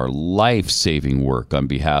 support of our life-saving work on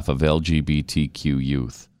behalf of LGBTQ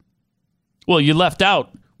youth. Well, you left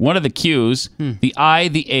out one of the Q's, the I,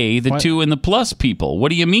 the A, the 2, and the plus people. What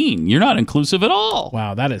do you mean? You're not inclusive at all.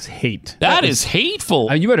 Wow, that is hate. That is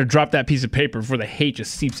hateful. You better drop that piece of paper before the hate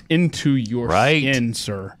just seeps into your skin,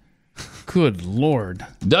 sir. Good Lord.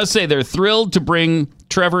 Does say they're thrilled to bring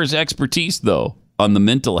Trevor's expertise, though, on the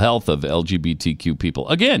mental health of LGBTQ people.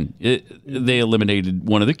 Again, they eliminated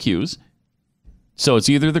one of the Q's. So it's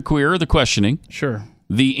either the queer or the questioning. Sure.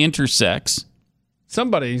 The intersex.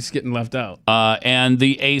 Somebody's getting left out. And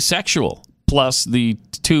the asexual, plus the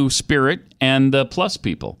 2 spirit and the plus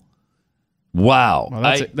people. Wow. Well,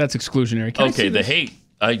 that's exclusionary. Okay, the hate.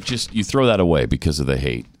 You throw that away because of the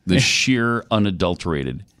hate. The sheer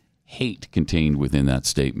unadulterated hate contained within that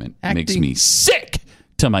statement makes me sick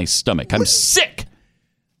to my stomach. I'm sick.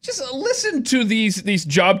 Just listen to these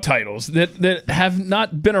job titles that have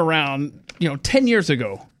not been around, 10 years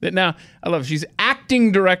ago. That now, I love it. She's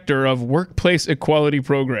acting director of Workplace Equality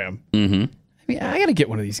Program. Mm-hmm. I mean, I got to get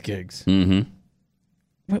one of these gigs.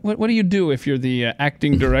 Mm-hmm. What do you do if you're the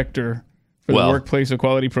acting director for the Workplace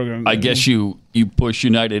Equality Program? I guess you push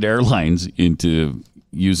United Airlines into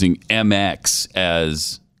using MX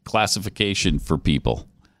as classification for people.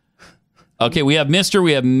 Okay, we have Mr.,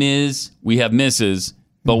 we have Ms., we have Mrs.,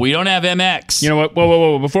 but we don't have MX. You know what?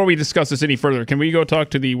 Whoa. Before we discuss this any further, can we go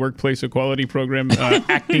talk to the Workplace Equality Program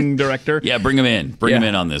acting director? Yeah, bring them in. Bring them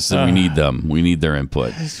in on this. We need them. We need their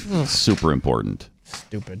input. Super important.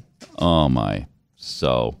 Stupid. Oh, my.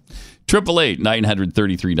 So,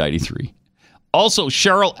 888-933-93. Also,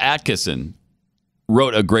 Cheryl Atkinson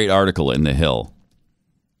wrote a great article in The Hill,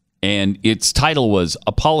 and its title was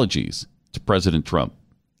Apologies to President Trump.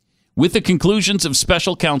 With the conclusions of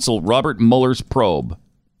special counsel Robert Mueller's probe,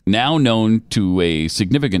 now known to a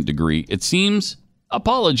significant degree, it seems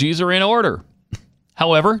apologies are in order.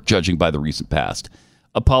 However, judging by the recent past,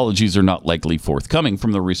 apologies are not likely forthcoming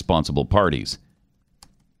from the responsible parties.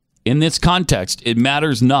 In this context, it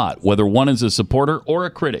matters not whether one is a supporter or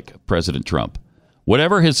a critic of President Trump.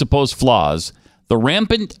 Whatever his supposed flaws, the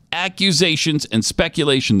rampant accusations and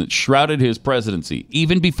speculation that shrouded his presidency,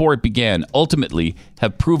 even before it began, ultimately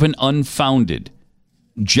have proven unfounded,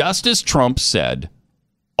 just as Trump said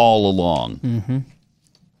all along. Mm-hmm.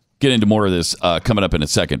 Get into more of this coming up in a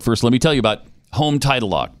second. First, let me tell you about Home Title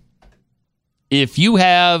Lock. If you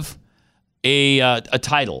have a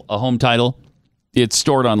title, a home title, it's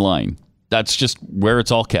stored online. That's just where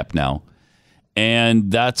it's all kept now. And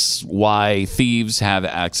that's why thieves have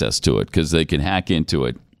access to it, because they can hack into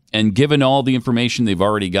it. And given all the information they've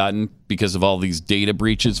already gotten because of all these data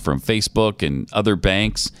breaches from Facebook and other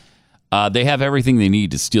banks, they have everything they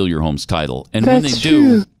need to steal your home's title. And when they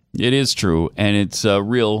do, it is true, and it's a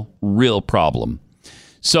real problem.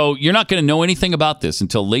 So you're not going to know anything about this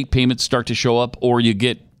until late payments start to show up or you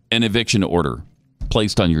get an eviction order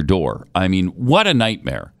placed on your door. I mean, what a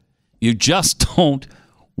nightmare. You just don't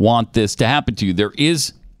want this to happen to you.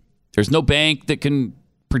 There's no bank that can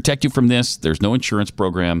protect you from this. There's no insurance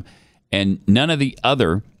program, and none of the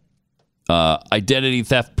other identity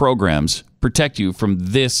theft programs protect you from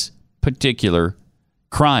this particular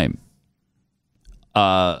crime.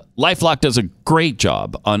 LifeLock does a great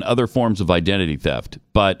job on other forms of identity theft,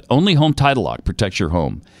 but only Home Title Lock protects your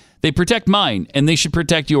home. They protect mine, and they should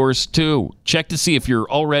protect yours too. Check to see if you're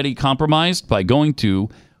already compromised by going to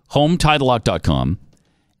HomeTitleLock.com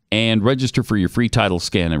and register for your free title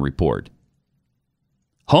scan and report.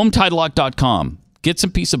 HomeTitleLock.com. Get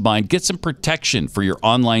some peace of mind. Get some protection for your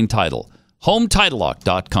online title.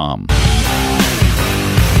 HomeTitleLock.com.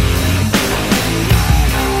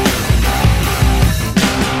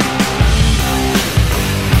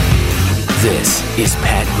 This is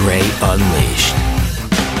Pat Gray Unleashed.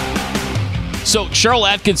 So Cheryl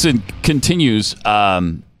Atkinson continues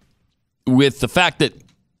with the fact that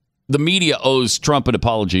the media owes Trump an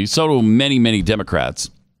apology. So do many, many Democrats.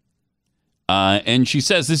 And she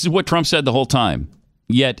says this is what Trump said the whole time.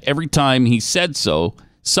 Yet every time he said so,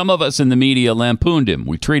 some of us in the media lampooned him.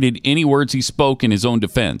 We treated any words he spoke in his own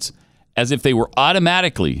defense as if they were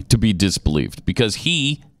automatically to be disbelieved because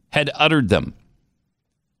he had uttered them.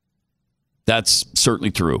 That's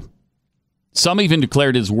certainly true. Some even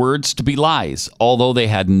declared his words to be lies, although they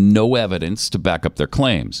had no evidence to back up their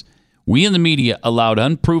claims. We in the media allowed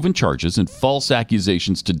unproven charges and false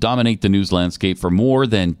accusations to dominate the news landscape for more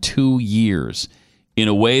than 2 years in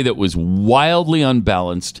a way that was wildly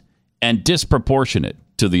unbalanced and disproportionate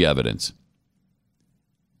to the evidence.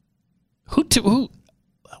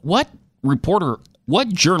 What reporter, what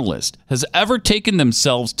journalist has ever taken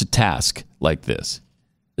themselves to task like this?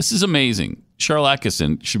 This is amazing. Sharyl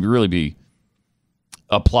Attkisson should really be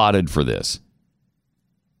applauded for this.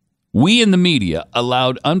 We in the media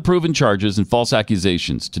allowed unproven charges and false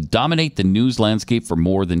accusations to dominate the news landscape for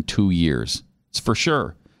more than 2 years. It's for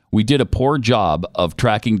sure. We did a poor job of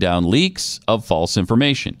tracking down leaks of false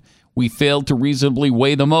information. We failed to reasonably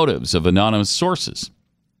weigh the motives of anonymous sources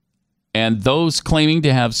and those claiming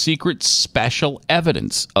to have secret special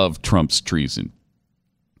evidence of Trump's treason.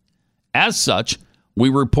 As such, we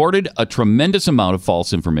reported a tremendous amount of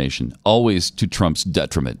false information, always to Trump's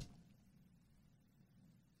detriment.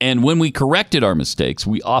 And when we corrected our mistakes,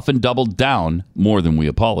 we often doubled down more than we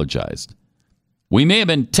apologized. We may have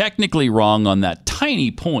been technically wrong on that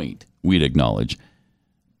tiny point, we'd acknowledge.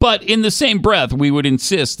 But in the same breath, we would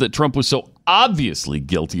insist that Trump was so obviously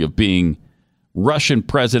guilty of being Russian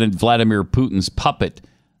President Vladimir Putin's puppet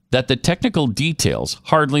that the technical details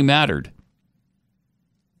hardly mattered.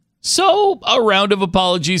 So a round of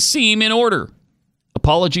apologies seem in order.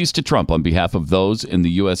 Apologies to Trump on behalf of those in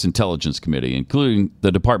the U.S. Intelligence Committee, including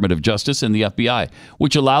the Department of Justice and the FBI,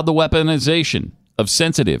 which allowed the weaponization of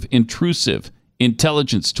sensitive, intrusive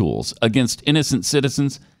intelligence tools against innocent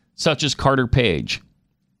citizens such as Carter Page.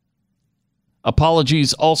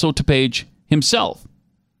 Apologies also to Page himself,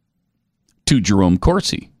 to Jerome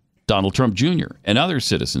Corsi, Donald Trump Jr., and other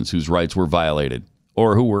citizens whose rights were violated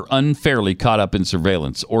or who were unfairly caught up in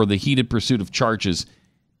surveillance or the heated pursuit of charges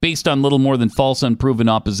based on little more than false, unproven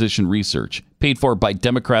opposition research paid for by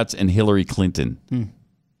Democrats and Hillary Clinton. It's an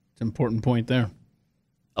important point there.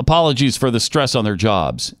 Apologies for the stress on their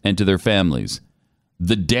jobs and to their families,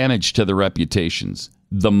 the damage to their reputations,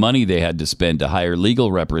 the money they had to spend to hire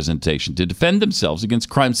legal representation to defend themselves against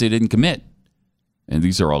crimes they didn't commit. And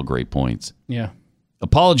these are all great points. Yeah.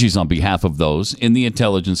 Apologies on behalf of those in the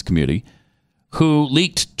Intelligence Committee who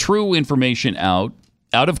leaked true information out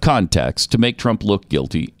of context to make Trump look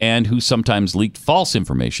guilty and who sometimes leaked false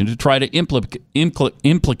information to try to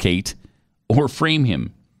implicate or frame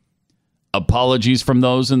him. Apologies from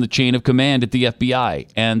those in the chain of command at the FBI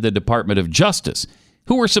and the Department of Justice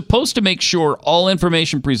who were supposed to make sure all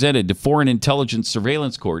information presented to Foreign Intelligence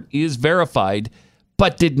Surveillance Court is verified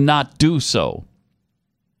but did not do so.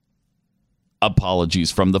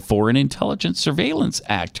 Apologies from the Foreign Intelligence Surveillance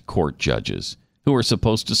Act court judges who are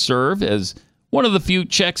supposed to serve as one of the few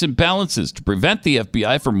checks and balances to prevent the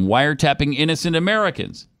FBI from wiretapping innocent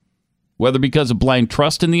Americans, whether because of blind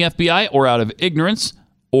trust in the FBI or out of ignorance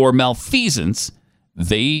or malfeasance.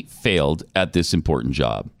 They failed at this important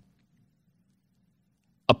job.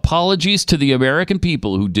 Apologies to the American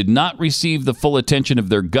people who did not receive the full attention of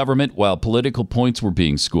their government while political points were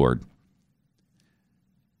being scored,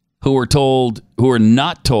 who are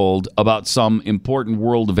not told about some important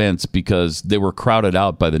world events because they were crowded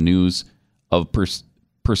out by the news of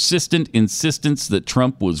persistent insistence that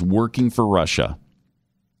Trump was working for Russia.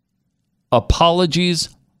 Apologies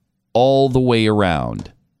all the way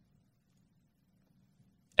around.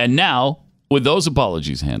 And now, with those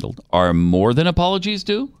apologies handled, are more than apologies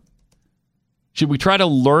due? Should we try to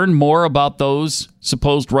learn more about those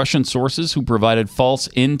supposed Russian sources who provided false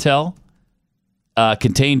intel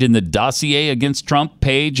contained in the dossier against Trump,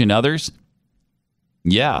 Page, and others?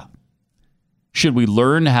 Yeah. Should we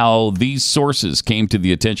learn how these sources came to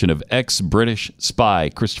the attention of ex-British spy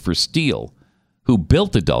Christopher Steele, who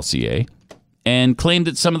built the dossier and claimed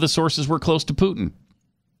that some of the sources were close to Putin?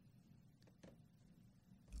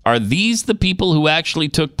 Are these the people who actually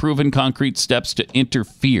took proven concrete steps to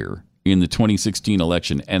interfere in the 2016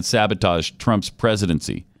 election and sabotage Trump's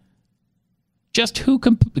presidency? Just who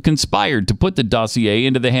conspired to put the dossier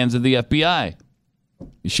into the hands of the FBI?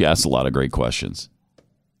 She asks a lot of great questions.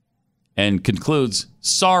 And concludes,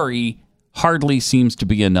 sorry, hardly seems to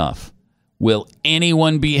be enough. Will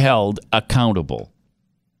anyone be held accountable?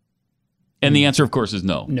 And the answer, of course, is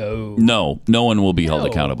no. No. No one will be held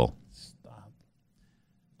accountable.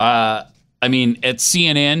 I mean, at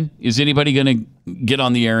CNN, is anybody going to get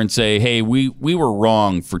on the air and say, hey, we were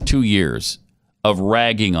wrong for 2 years of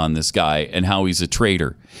ragging on this guy and how he's a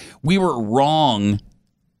traitor? We were wrong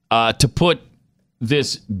to put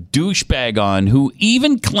this douchebag on who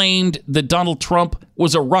even claimed that Donald Trump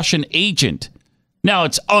was a Russian agent. Now,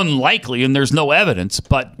 it's unlikely and there's no evidence,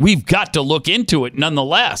 but we've got to look into it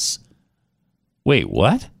nonetheless. Wait,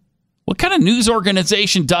 what? What kind of news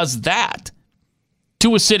organization does that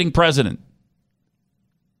to a sitting president?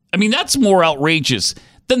 I mean, that's more outrageous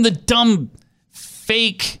than the dumb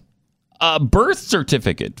fake birth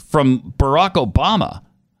certificate from Barack Obama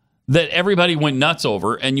that everybody went nuts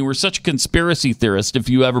over, and you were such a conspiracy theorist if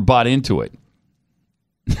you ever bought into it.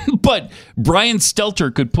 But Brian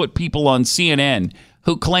Stelter could put people on CNN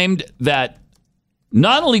who claimed that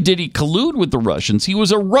not only did he collude with the Russians, he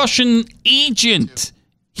was a Russian agent.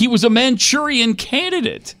 He was a Manchurian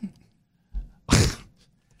candidate.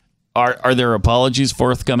 Are there apologies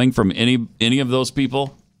forthcoming from any of those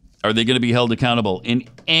people? Are they going to be held accountable in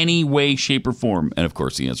any way, shape, or form? And of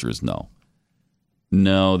course, the answer is no.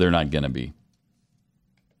 No, they're not going to be.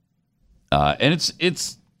 And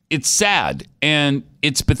it's sad and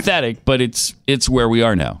it's pathetic, but it's where we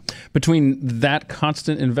are now. Between that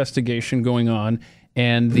constant investigation going on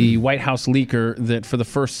and the White House leaker that for the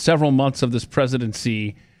first several months of this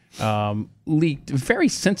presidency leaked very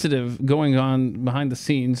sensitive going on behind the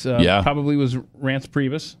scenes. Probably was Reince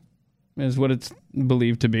Priebus, is what it's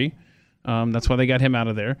believed to be. That's why they got him out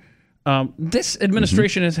of there. This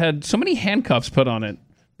administration has had so many handcuffs put on it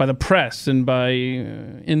by the press and by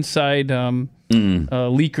inside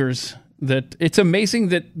leakers that it's amazing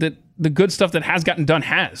that the good stuff that has gotten done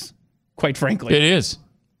has, quite frankly. It is.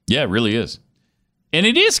 Yeah, it really is. And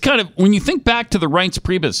it is kind of, when you think back to the Reince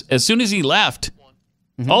Priebus, as soon as he left,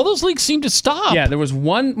 all those leaks seemed to stop. Yeah, there was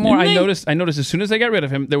one more I noticed as soon as I got rid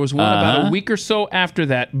of him, there was one about a week or so after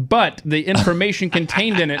that, but the information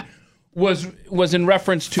contained in it was in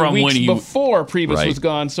reference to From weeks when you- before Priebus Right. was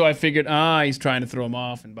gone, so I figured, he's trying to throw him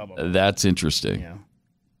off and blah, blah, blah. That's interesting. Yeah.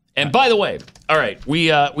 And by the way, all right, we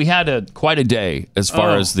had quite a day as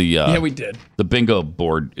far as the we did. The bingo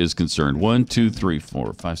board is concerned. 1, 2, 3,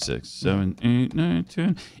 4, 5, 6, 7, 8, 9,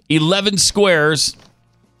 10, 11 squares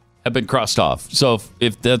have been crossed off. So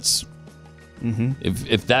if that's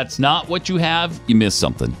if that's not what you have, you missed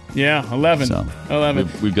something. Yeah, 11. So 11.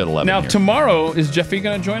 We've got 11 Now, here. tomorrow, is Jeffy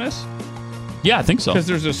going to join us? Yeah, I think so. Because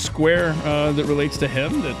there's a square that relates to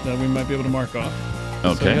him that we might be able to mark off. So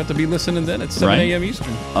Okay. you have to be listening then at 7 a.m.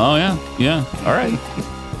 Eastern. Oh, yeah. All right.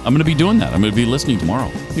 I'm going to be doing that. I'm going to be listening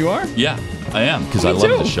tomorrow. You are? Yeah, I am, because Me I love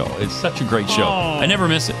too. the show. It's such a great show. Oh. I never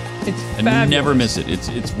miss it. I never miss it.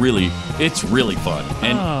 It's really fun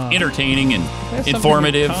and entertaining and That's something in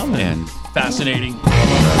informative common. and fascinating.